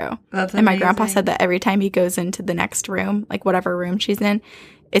cruising through. That's amazing. And my grandpa said that every time he goes into the next room, like whatever room she's in,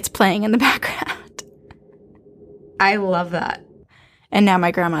 it's playing in the background. I love that. And now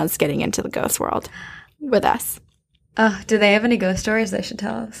my grandma's getting into the ghost world with us. Do they have any ghost stories they should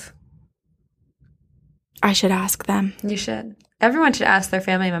tell us? I should ask them. You should. Everyone should ask their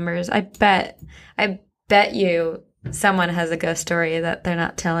family members. I bet you someone has a ghost story that they're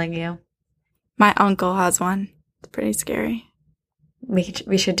not telling you. My uncle has one. It's pretty scary.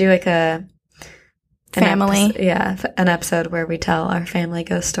 We should do like an episode where we tell our family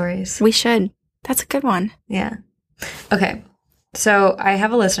ghost stories. We should. That's a good one. Yeah. Okay. So I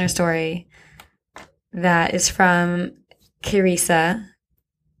have a listener story that is from Carissa,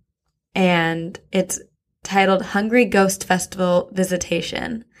 and it's titled Hungry Ghost Festival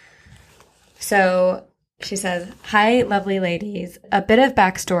Visitation. So she says, "Hi, lovely ladies. A bit of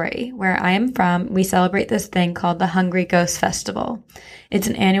backstory. Where I am from, we celebrate this thing called the Hungry Ghost Festival. It's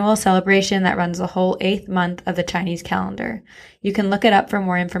an annual celebration that runs the whole 8th month of the Chinese calendar. You can look it up for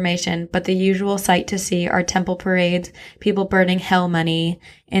more information, but the usual sight to see are temple parades, people burning hell money,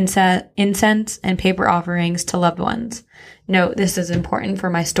 incense, and paper offerings to loved ones. Note, this is important for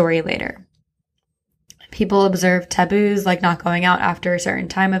my story later. People observe taboos like not going out after a certain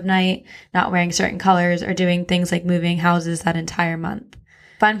time of night, not wearing certain colors, or doing things like moving houses that entire month.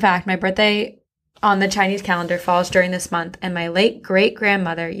 Fun fact, my birthday on the Chinese calendar falls during this month, and my late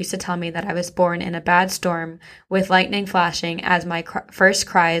great-grandmother used to tell me that I was born in a bad storm with lightning flashing as my first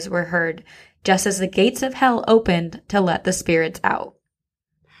cries were heard just as the gates of hell opened to let the spirits out.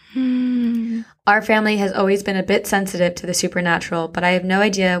 Our family has always been a bit sensitive to the supernatural, but I have no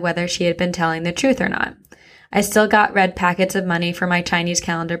idea whether she had been telling the truth or not. I still got red packets of money for my Chinese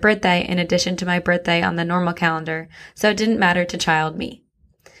calendar birthday in addition to my birthday on the normal calendar, so it didn't matter to child me.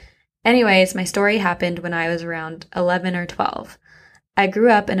 Anyways, my story happened when I was around 11 or 12. I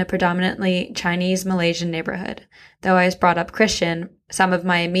grew up in a predominantly Chinese Malaysian neighborhood. Though I was brought up Christian, some of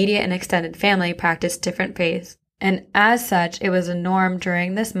my immediate and extended family practiced different faiths, and as such, it was a norm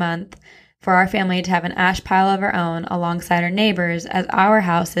during this month for our family to have an ash pile of our own alongside our neighbors, as our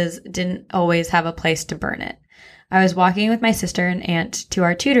houses didn't always have a place to burn it. I was walking with my sister and aunt to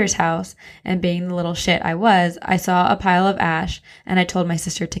our tutor's house, and being the little shit I was, I saw a pile of ash, and I told my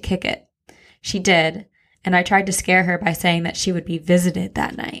sister to kick it. She did, and I tried to scare her by saying that she would be visited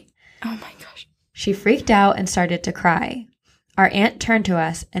that night. Oh my gosh. She freaked out and started to cry. Our aunt turned to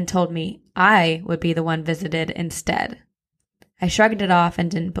us and told me I would be the one visited instead. I shrugged it off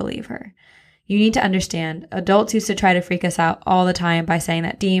and didn't believe her. You need to understand, adults used to try to freak us out all the time by saying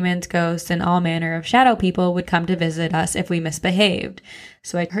that demons, ghosts, and all manner of shadow people would come to visit us if we misbehaved,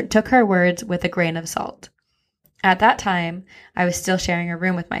 so I took her words with a grain of salt. At that time, I was still sharing a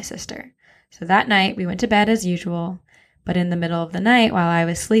room with my sister, so that night we went to bed as usual, but in the middle of the night while I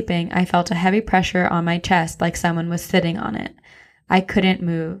was sleeping, I felt a heavy pressure on my chest like someone was sitting on it. I couldn't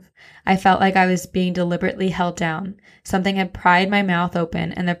move. I felt like I was being deliberately held down. Something had pried my mouth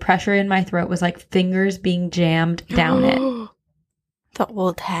open, and the pressure in my throat was like fingers being jammed down it. The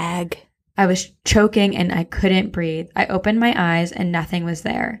old hag. I was choking and I couldn't breathe. I opened my eyes and nothing was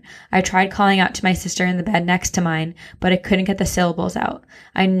there. I tried calling out to my sister in the bed next to mine, but I couldn't get the syllables out.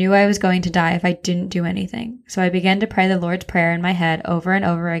 I knew I was going to die if I didn't do anything. So I began to pray the Lord's Prayer in my head over and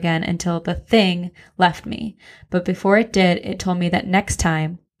over again until the thing left me. But before it did, it told me that next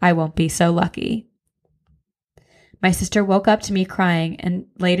time I won't be so lucky. My sister woke up to me crying, and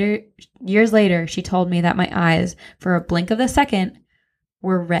years later, she told me that my eyes, for a blink of a second,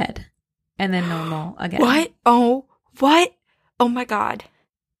 were red. And then normal again. What? Oh, what? Oh my God.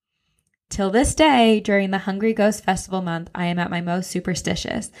 Till this day, during the Hungry Ghost Festival month, I am at my most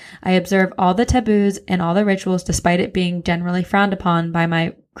superstitious. I observe all the taboos and all the rituals despite it being generally frowned upon by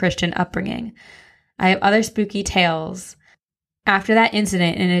my Christian upbringing. I have other spooky tales. After that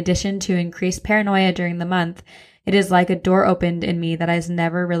incident, in addition to increased paranoia during the month, it is like a door opened in me that has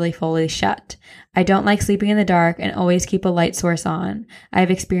never really fully shut. I don't like sleeping in the dark and always keep a light source on. I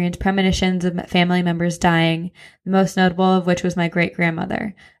have experienced premonitions of family members dying, the most notable of which was my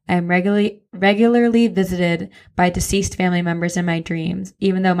great-grandmother. I am regularly visited by deceased family members in my dreams.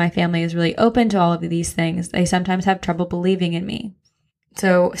 Even though my family is really open to all of these things, they sometimes have trouble believing in me.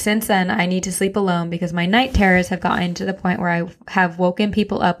 So since then, I need to sleep alone because my night terrors have gotten to the point where I have woken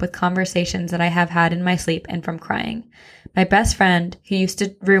people up with conversations that I have had in my sleep and from crying. My best friend, who used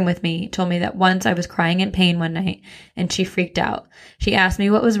to room with me, told me that once I was crying in pain one night and she freaked out. She asked me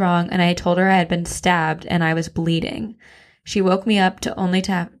what was wrong and I told her I had been stabbed and I was bleeding. She woke me up to only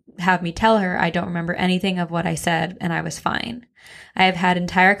to have me tell her I don't remember anything of what I said and I was fine. I have had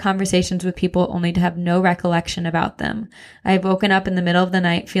entire conversations with people only to have no recollection about them. I have woken up in the middle of the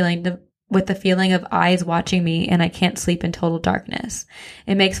night with the feeling of eyes watching me and I can't sleep in total darkness.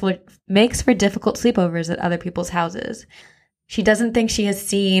 It makes for difficult sleepovers at other people's houses. She doesn't think she has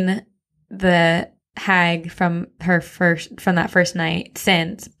seen the hag from that first night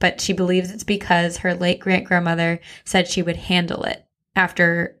since, but she believes it's because her late great-grandmother said she would handle it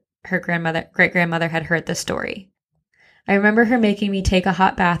after her great-grandmother had heard the story. I remember her making me take a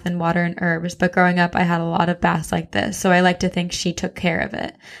hot bath in water and herbs, but growing up I had a lot of baths like this, so I like to think she took care of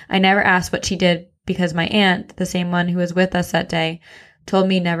it. I never asked what she did because my aunt, the same one who was with us that day, told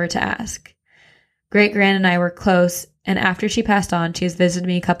me never to ask. Great-gran and I were close, and after she passed on, she has visited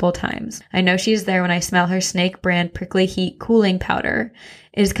me a couple of times. I know she is there when I smell her snake brand prickly heat cooling powder.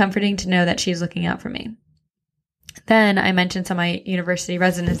 It is comforting to know that she is looking out for me. Then I mentioned some of my university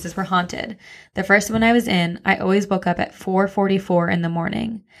residences were haunted. The first one I was in, I always woke up at 4:44 in the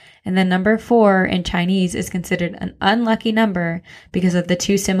morning. And the number 4 in Chinese is considered an unlucky number because of the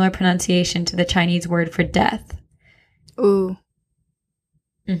too similar pronunciation to the Chinese word for death. Ooh.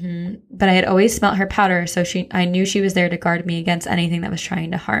 But I had always smelt her powder, so I knew she was there to guard me against anything that was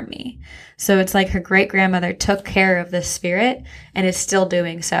trying to harm me. So it's like her great-grandmother took care of this spirit and is still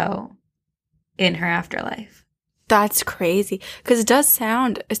doing so in her afterlife. That's crazy. Because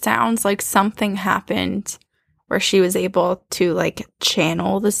it sounds like something happened where she was able to like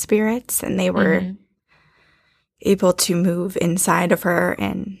channel the spirits and they were able to move inside of her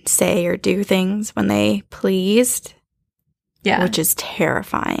and say or do things when they pleased. Yeah. Which is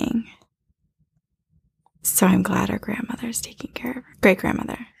terrifying. So I'm glad our grandmother's taking care of her.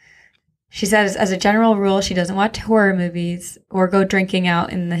 Great-grandmother. She says, as a general rule, she doesn't watch horror movies or go drinking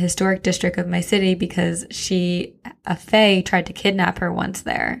out in the historic district of my city because a fae tried to kidnap her once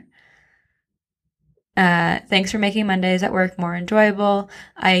there. Thanks for making Mondays at work more enjoyable.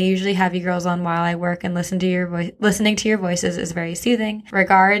 I usually have you girls on while I work, and listening to your voices is very soothing.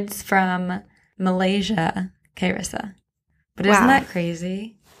 Regards from Malaysia, Carissa. But isn't that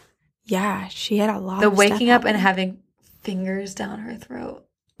crazy? Yeah, she had a lot the of waking up happening. and having fingers down her throat.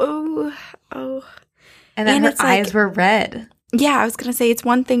 Oh. And then her eyes were red. Yeah, I was going to say it's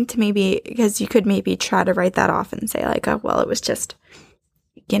one thing to maybe, because you could maybe try to write that off and say like, oh, well, it was just,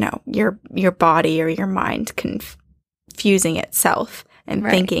 your body or your mind confusing itself and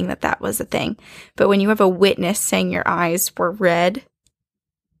thinking that was a thing. But when you have a witness saying your eyes were red,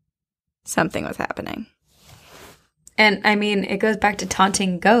 something was happening. And I mean, it goes back to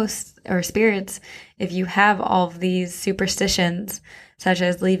taunting ghosts or spirits. If you have all of these superstitions, such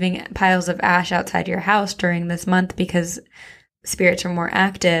as leaving piles of ash outside your house during this month because spirits are more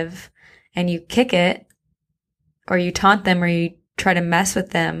active, and you kick it, or you taunt them, or you try to mess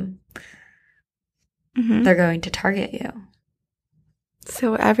with them, they're going to target you.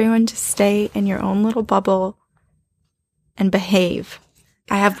 So everyone just stay in your own little bubble and behave.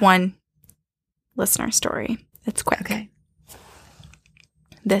 I have one listener story. It's quick. Okay.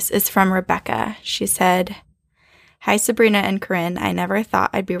 This is from Rebecca. She said, "Hi, Sabrina and Corinne. I never thought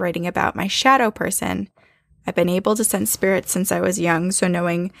I'd be writing about my shadow person. I've been able to sense spirits since I was young, so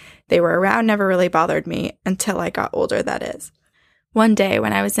knowing they were around never really bothered me until I got older, that is. One day,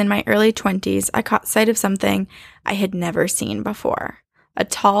 when I was in my early 20s, I caught sight of something I had never seen before. A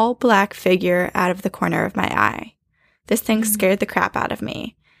tall, black figure out of the corner of my eye. This thing scared the crap out of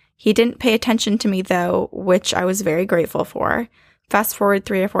me. He didn't pay attention to me, though, which I was very grateful for. Fast forward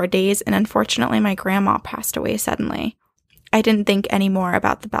 3 or 4 days, and unfortunately my grandma passed away suddenly. I didn't think any more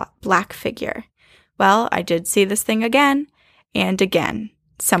about the black figure. Well, I did see this thing again, and again.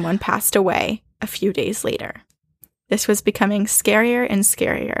 Someone passed away a few days later. This was becoming scarier and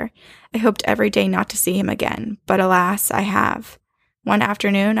scarier. I hoped every day not to see him again, but alas, I have. One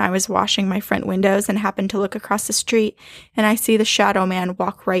afternoon, I was washing my front windows and happened to look across the street, and I see the shadow man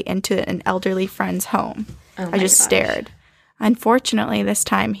walk right into an elderly friend's home. I just stared. Unfortunately, this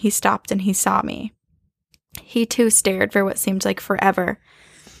time, he stopped and he saw me. He too stared for what seemed like forever,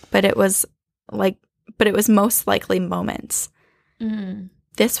 but it was most likely moments.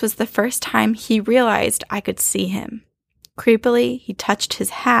 This was the first time he realized I could see him. Creepily, he touched his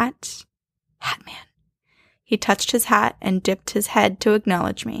hat. Hatman. He touched his hat and dipped his head to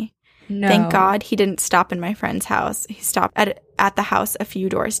acknowledge me. No. Thank God he didn't stop in my friend's house. He stopped at the house a few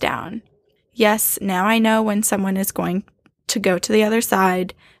doors down. Yes, now I know when someone is going to go to the other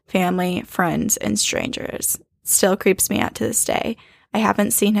side, family, friends, and strangers. Still creeps me out to this day. I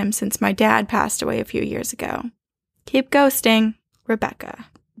haven't seen him since my dad passed away a few years ago. Keep ghosting, Rebecca."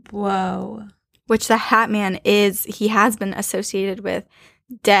 Whoa. Which the Hat Man he has been associated with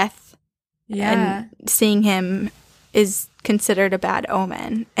death. Yeah. And seeing him is considered a bad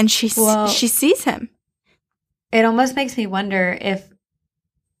omen. And she sees him. It almost makes me wonder if,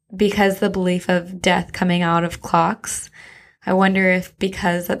 because the belief of death coming out of clocks, I wonder if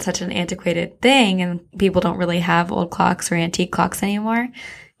because that's such an antiquated thing and people don't really have old clocks or antique clocks anymore,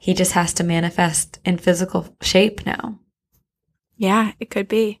 he just has to manifest in physical shape now. Yeah, it could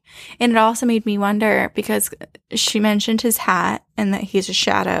be. And it also made me wonder, because she mentioned his hat and that he's a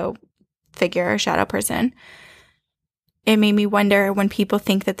shadow figure, a shadow person. It made me wonder, when people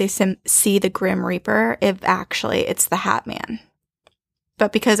think that they see the Grim Reaper, if actually it's the Hat Man.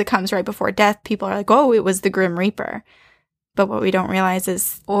 But because it comes right before death, people are like, oh, it was the Grim Reaper. But what we don't realize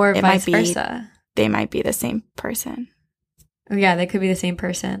is, or vice versa. They might be the same person. Oh, yeah, they could be the same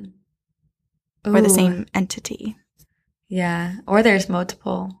person. Ooh. Or the same entity. Yeah, or there's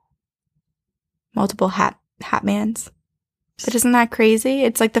multiple Hatmans. But isn't that crazy?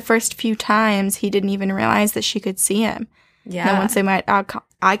 It's like the first few times he didn't even realize that she could see him. Yeah. And then once they made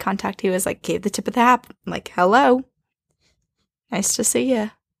eye contact, he was like, gave the tip of the hat. Like, hello. Nice to see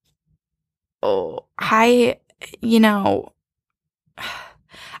you. Oh, I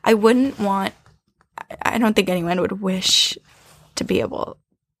wouldn't want, I don't think anyone would wish to be able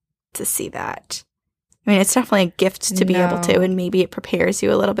to see that. I mean, it's definitely a gift to be able to, and maybe it prepares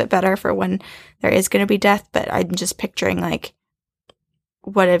you a little bit better for when there is going to be death, but I'm just picturing, like,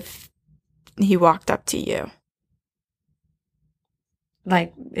 what if he walked up to you?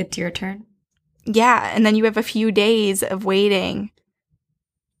 Like, it's your turn? Yeah, and then you have a few days of waiting,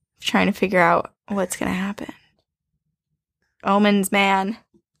 trying to figure out what's going to happen. Omens, man.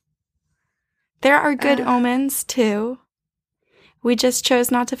 There are good omens, too. We just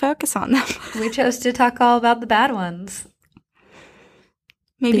chose not to focus on them. We chose to talk all about the bad ones.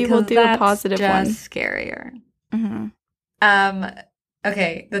 Maybe we'll do a positive one. Just scarier. Mm-hmm.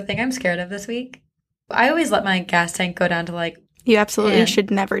 Okay, the thing I'm scared of this week, I always let my gas tank go down to like... You absolutely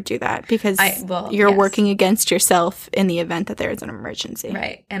should never do that because you're working against yourself in the event that there is an emergency.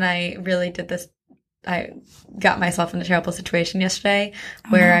 Right. And I really did this. I got myself in a terrible situation yesterday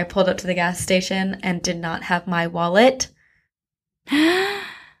where I pulled up to the gas station and did not have my wallet.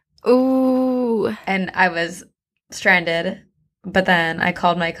 Ooh. And I was stranded. But then I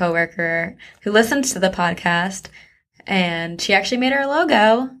called my coworker who listens to the podcast, and she actually made our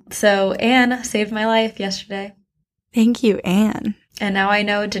logo. So Anne saved my life yesterday. Thank you, Anne. And now I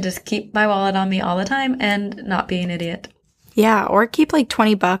know to just keep my wallet on me all the time and not be an idiot. Yeah, or keep like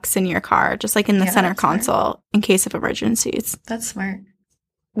 $20 in your car, just like in the center console in case of emergencies. That's smart.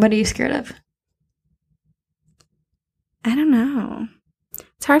 What are you scared of? I don't know.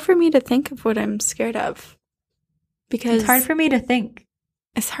 It's hard for me to think of what I'm scared of. Because it's hard for me to think.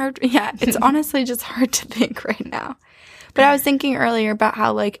 It's hard. Yeah, it's honestly just hard to think right now. But I was thinking earlier about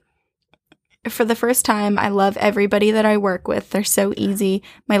how, like, for the first time, I love everybody that I work with. They're so easy.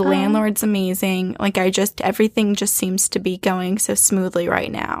 My landlord's amazing. Like, everything just seems to be going so smoothly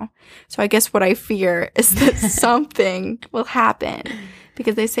right now. So I guess what I fear is that something will happen.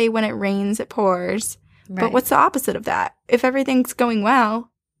 Because they say when it rains, it pours. Right. But what's the opposite of that? If everything's going well,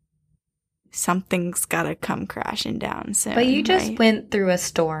 something's got to come crashing down soon. But you just went through a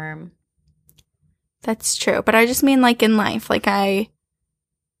storm. That's true. But I just mean, like, in life. Like, I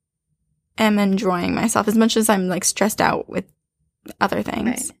am enjoying myself as much as I'm, like, stressed out with other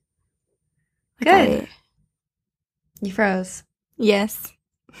things. Right. Good. You froze. Yes.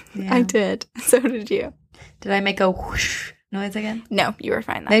 Yeah. I did. So did you. Did I make a whoosh noise again? No, you were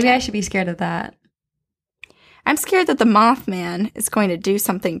fine that Maybe time. I should be scared of that. I'm scared that the Mothman is going to do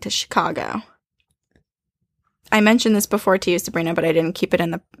something to Chicago. I mentioned this before to you, Sabrina, but I didn't keep it in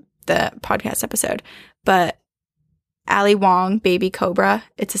the podcast episode. But Ali Wong, Baby Cobra,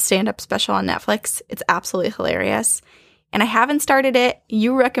 it's a stand-up special on Netflix. It's absolutely hilarious. And I haven't started it.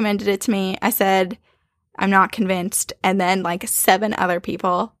 You recommended it to me. I said, I'm not convinced. And then like 7 other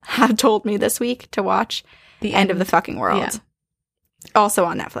people have told me this week to watch The End of the Fucking World. Yeah. Also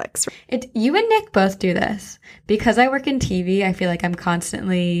on Netflix. You and Nick both do this. Because I work in TV, I feel like I'm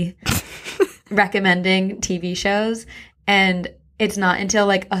constantly recommending TV shows. And it's not until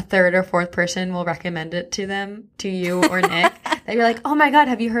like a 3rd or 4th person will recommend it to you or Nick, that you're like, oh my God,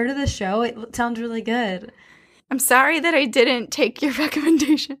 have you heard of this show? It sounds really good. I'm sorry that I didn't take your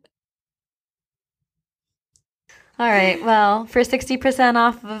recommendation. All right. Well, for 60%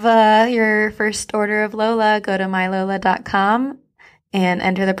 off of your first order of Lola, go to mylola.com. and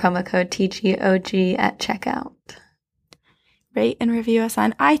enter the promo code TGOG at checkout. Rate and review us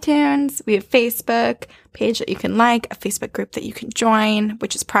on iTunes. We have a Facebook page that you can like, a Facebook group that you can join,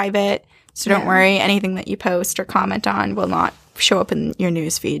 which is private. So don't worry, anything that you post or comment on will not show up in your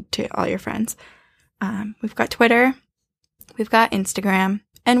news feed to all your friends. We've got Twitter, we've got Instagram,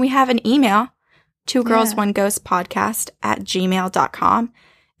 and we have an email, 2girlsoneghostpodcast@gmail.com.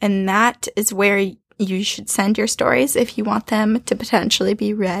 And that is where you should send your stories if you want them to potentially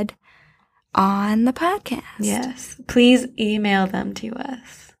be read on the podcast. Yes. Please email them to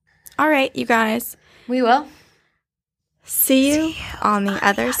us. All right, you guys. We will. See you on the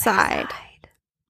other side.